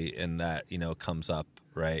 especially, in that, comes up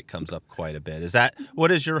quite a bit.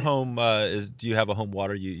 What is your home, do you have a home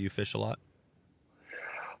water you fish a lot?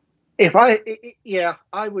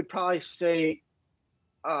 I would probably say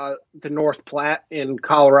the North Platte in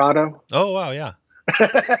Colorado. Oh, wow, yeah.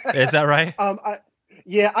 Is that right?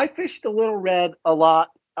 I fished the Little Red a lot.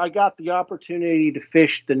 I got the opportunity to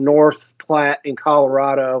fish the North Platte in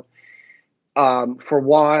Colorado for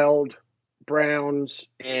wild browns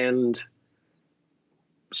and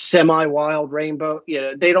semi-wild rainbow.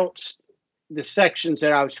 The sections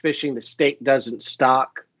that I was fishing, the state doesn't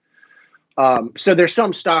stock. So there's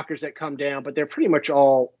some stockers that come down, but they're pretty much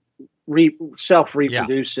all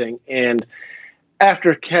self-reproducing. Yeah. And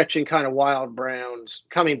after catching kind of wild browns,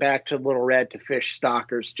 coming back to Little Red to fish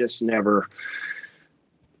stockers just never,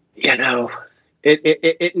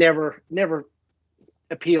 it never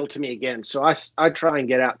appealed to me again. So I try and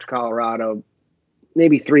get out to Colorado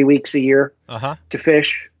maybe 3 weeks a year to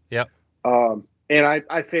fish. Yep. And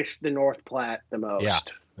I fish the North Platte the most. Yeah.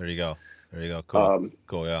 There you go. Cool.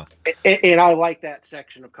 Cool. Yeah. And I like that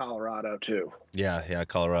section of Colorado too. Yeah.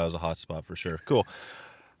 Colorado's a hot spot for sure. Cool.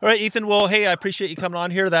 All right, Ethan. Well, hey, I appreciate you coming on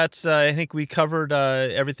here. That's I think we covered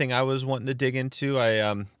everything I was wanting to dig into.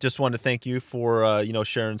 I just wanted to thank you for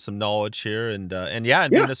sharing some knowledge here and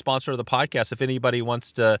being a sponsor of the podcast. If anybody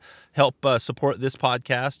wants to help support this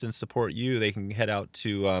podcast and support you, they can head out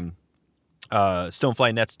to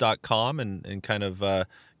stoneflynets.com and kind of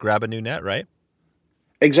grab a new net, right?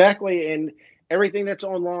 Exactly, and everything that's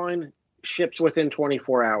online ships within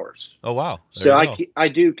 24 hours. Oh wow! So I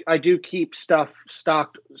do keep some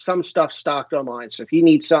stuff stocked on mine. So if you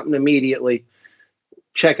need something immediately,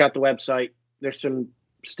 check out the website. There's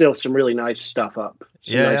still some really nice stuff up.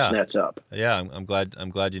 Nice nets up. Yeah, I'm glad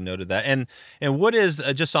you noted that. And what is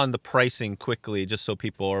just on the pricing quickly, just so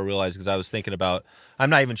people are realizing, because I was thinking about, I'm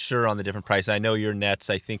not even sure on the different prices. I know your nets,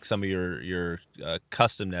 I think some of your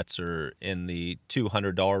custom nets are in the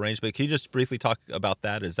 $200 range, but can you just briefly talk about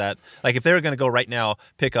that? Is that, like, if they were going to go right now,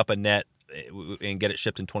 pick up a net and get it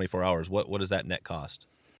shipped in 24 hours, what does that net cost?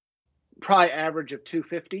 Probably average of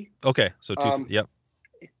 $250. Okay, so yep.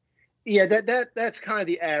 Yeah, that's kind of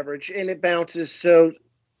the average, and it bounces. So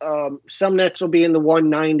some nets will be in the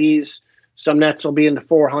 190s, some nets will be in the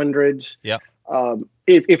 400s. Yeah.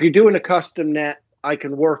 If you're doing a custom net, I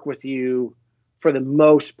can work with you for the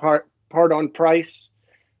most part on price.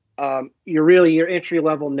 Your entry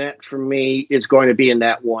level net for me is going to be in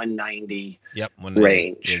that 190. Yep, 190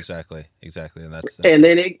 range. Exactly, and that's and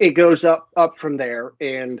then it goes up from there,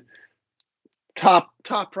 and top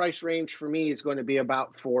price range for me is going to be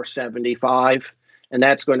about $475, and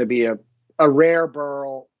that's going to be a rare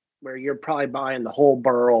burl where you're probably buying the whole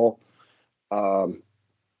burl, and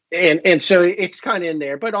so it's kind of in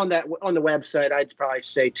there. But on the website, I'd probably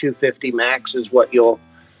say $250 max is what you'll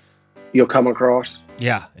come across.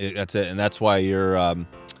 Yeah, that's it, and that's why you're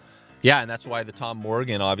and that's why the Tom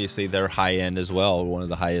Morgan, obviously they're high end as well, one of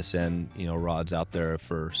the highest end rods out there,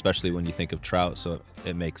 for especially when you think of trout. So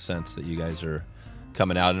it makes sense that you guys are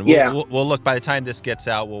coming out, and we'll look, by the time this gets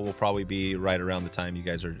out, we'll probably be right around the time you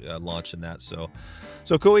guys are launching that. So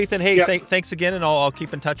cool, Ethan. Hey, thanks again, and I'll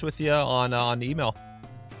keep in touch with you on email.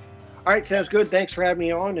 All right, sounds good. Thanks for having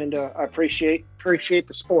me on, and I appreciate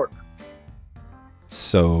the support.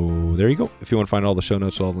 So there you go. If you want to find all the show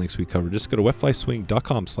notes, all the links we covered, just go to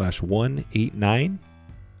wetflyswing.com/189.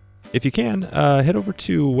 If you can, head over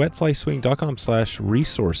to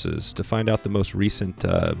wetflyswing.com/resources to find out the most recent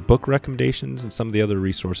book recommendations and some of the other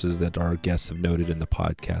resources that our guests have noted in the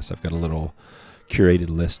podcast. I've got a little curated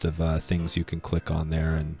list of things you can click on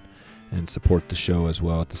there and support the show as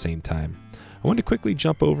well at the same time. I wanted to quickly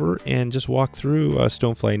jump over and just walk through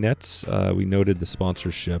Stonefly Nets. We noted the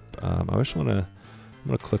sponsorship. I'm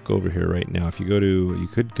going to click over here right now. You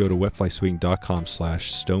could go to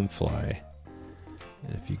wetflyswing.com/stonefly.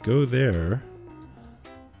 And if you go there,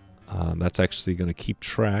 that's actually going to keep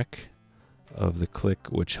track of the click,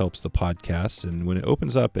 which helps the podcast. And when it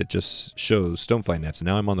opens up, it just shows Stonefly Nets. And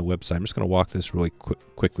now I'm on the website. I'm just going to walk this really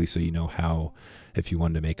quickly so you know how, if you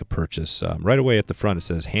wanted to make a purchase. Right away at the front, it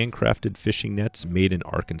says handcrafted fishing nets made in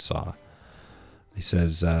Arkansas. It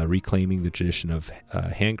says reclaiming the tradition of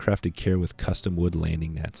handcrafted care with custom wood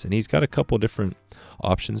landing nets. And he's got a couple different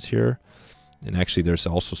options here. And actually, there's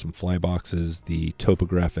also some fly boxes, the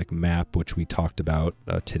topographic map, which we talked about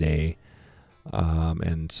today,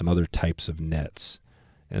 and some other types of nets.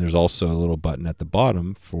 And there's also a little button at the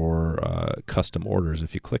bottom for custom orders.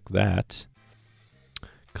 If you click that,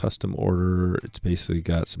 custom order, it's basically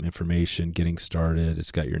got some information, getting started.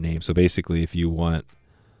 It's got your name. So basically, if you want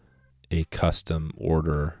a custom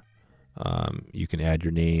order, you can add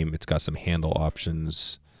your name. It's got some handle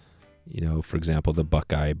options. For example, the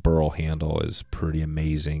Buckeye burl handle is pretty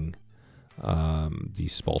amazing. The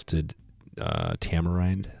spalted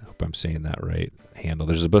tamarind, I hope I'm saying that right, handle.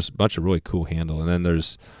 There's a bunch of really cool handle. And then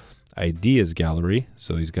there's ideas gallery.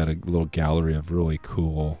 So he's got a little gallery of really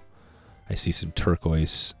cool, I see some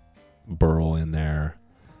turquoise burl in there.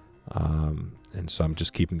 And so I'm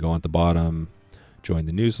just keeping going at the bottom. Join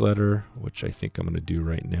the newsletter, which I think I'm going to do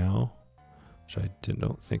right now, which I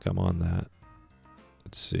don't think I'm on that.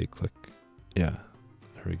 Let's see, click. Yeah,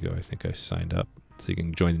 there we go. I think I signed up. So you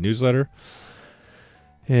can join the newsletter.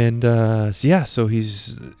 And so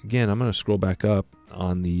he's, again, I'm going to scroll back up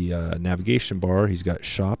on the navigation bar. He's got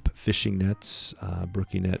shop, fishing nets,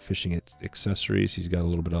 brookie net, fishing accessories. He's got a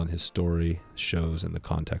little bit on his story, shows, and the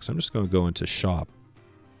context. I'm just going to go into shop.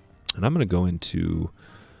 And I'm going to go into,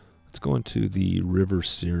 let's go into the river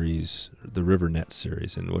series, the river net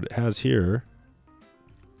series. And what it has here,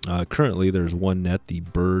 currently, there's one net, the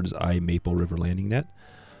Bird's Eye Maple River Landing Net,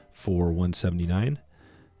 for $179,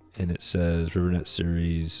 and it says River Net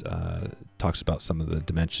Series. Talks about some of the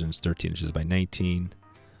dimensions: 13 inches by 19.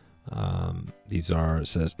 It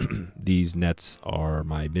says these nets are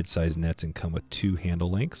my mid-size nets and come with 2 handle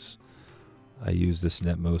lengths. I use this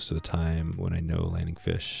net most of the time when I know landing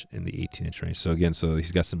fish in the 18-inch range. So again,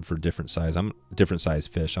 he's got some for different size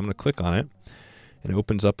fish. I'm going to click on it, and it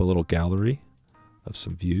opens up a little gallery of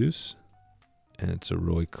some views, and it's a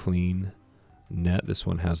really clean net. This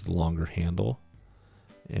one has the longer handle,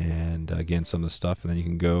 and again, some of the stuff, and then you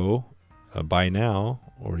can go buy now,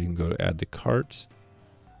 or you can go to add to cart.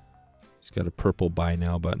 It's got a purple buy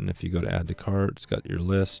now button. If you go to add to cart, it's got your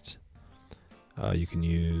list. You can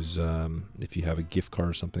use if you have a gift card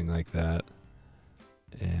or something like that.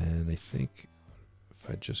 And I think if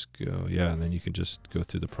I just go, and then you can just go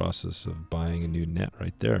through the process of buying a new net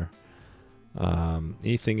right there.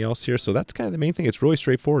 Anything else here? So that's kind of the main thing. It's really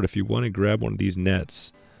straightforward. If you want to grab one of these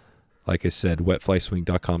nets, like I said,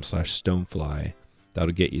 wetflyswing.com/stonefly,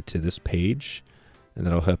 that'll get you to this page, and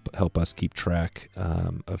that'll help us keep track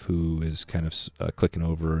of who is kind of clicking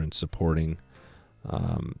over and supporting.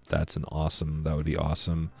 That would be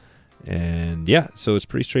awesome. And so it's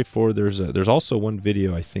pretty straightforward. There's also one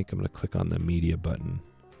video. I think I'm going to click on the media button.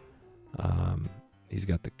 He's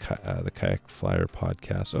got the Kayak Flyer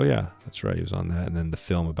podcast. Oh yeah, that's right. He was on that. And then the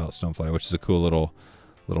film about Stonefly, which is a cool little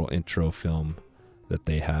intro film that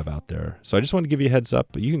they have out there. So I just want to give you a heads up,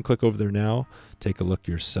 but you can click over there now, take a look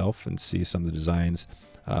yourself and see some of the designs.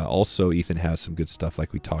 Also, Ethan has some good stuff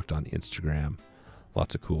like we talked on Instagram.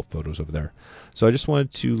 Lots of cool photos over there. So I just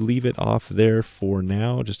wanted to leave it off there for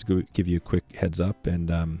now, just to give you a quick heads up. And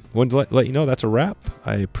wanted to let you know that's a wrap.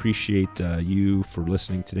 I appreciate you for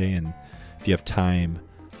listening today. And if you have time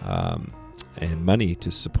and money to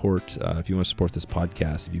support, if you want to support this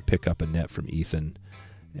podcast, if you pick up a net from Ethan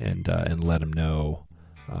and let him know,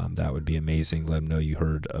 that would be amazing. Let him know you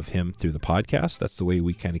heard of him through the podcast. That's the way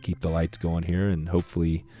we kind of keep the lights going here. And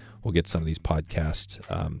hopefully we'll get some of these podcasts,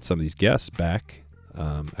 some of these guests back.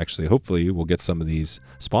 Actually, hopefully we'll get some of these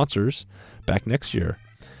sponsors back next year,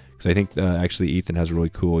 because I think actually Ethan has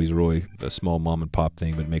he's really a small mom and pop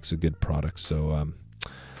thing, but makes a good product. So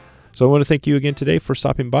I want to thank you again today for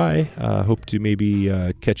stopping by. Hope to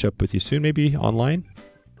maybe catch up with you soon, maybe online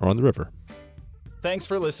or on the river. Thanks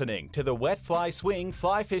for listening to the Wet Fly Swing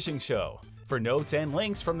Fly Fishing Show. For notes and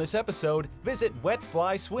links from this episode, visit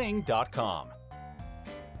wetflyswing.com.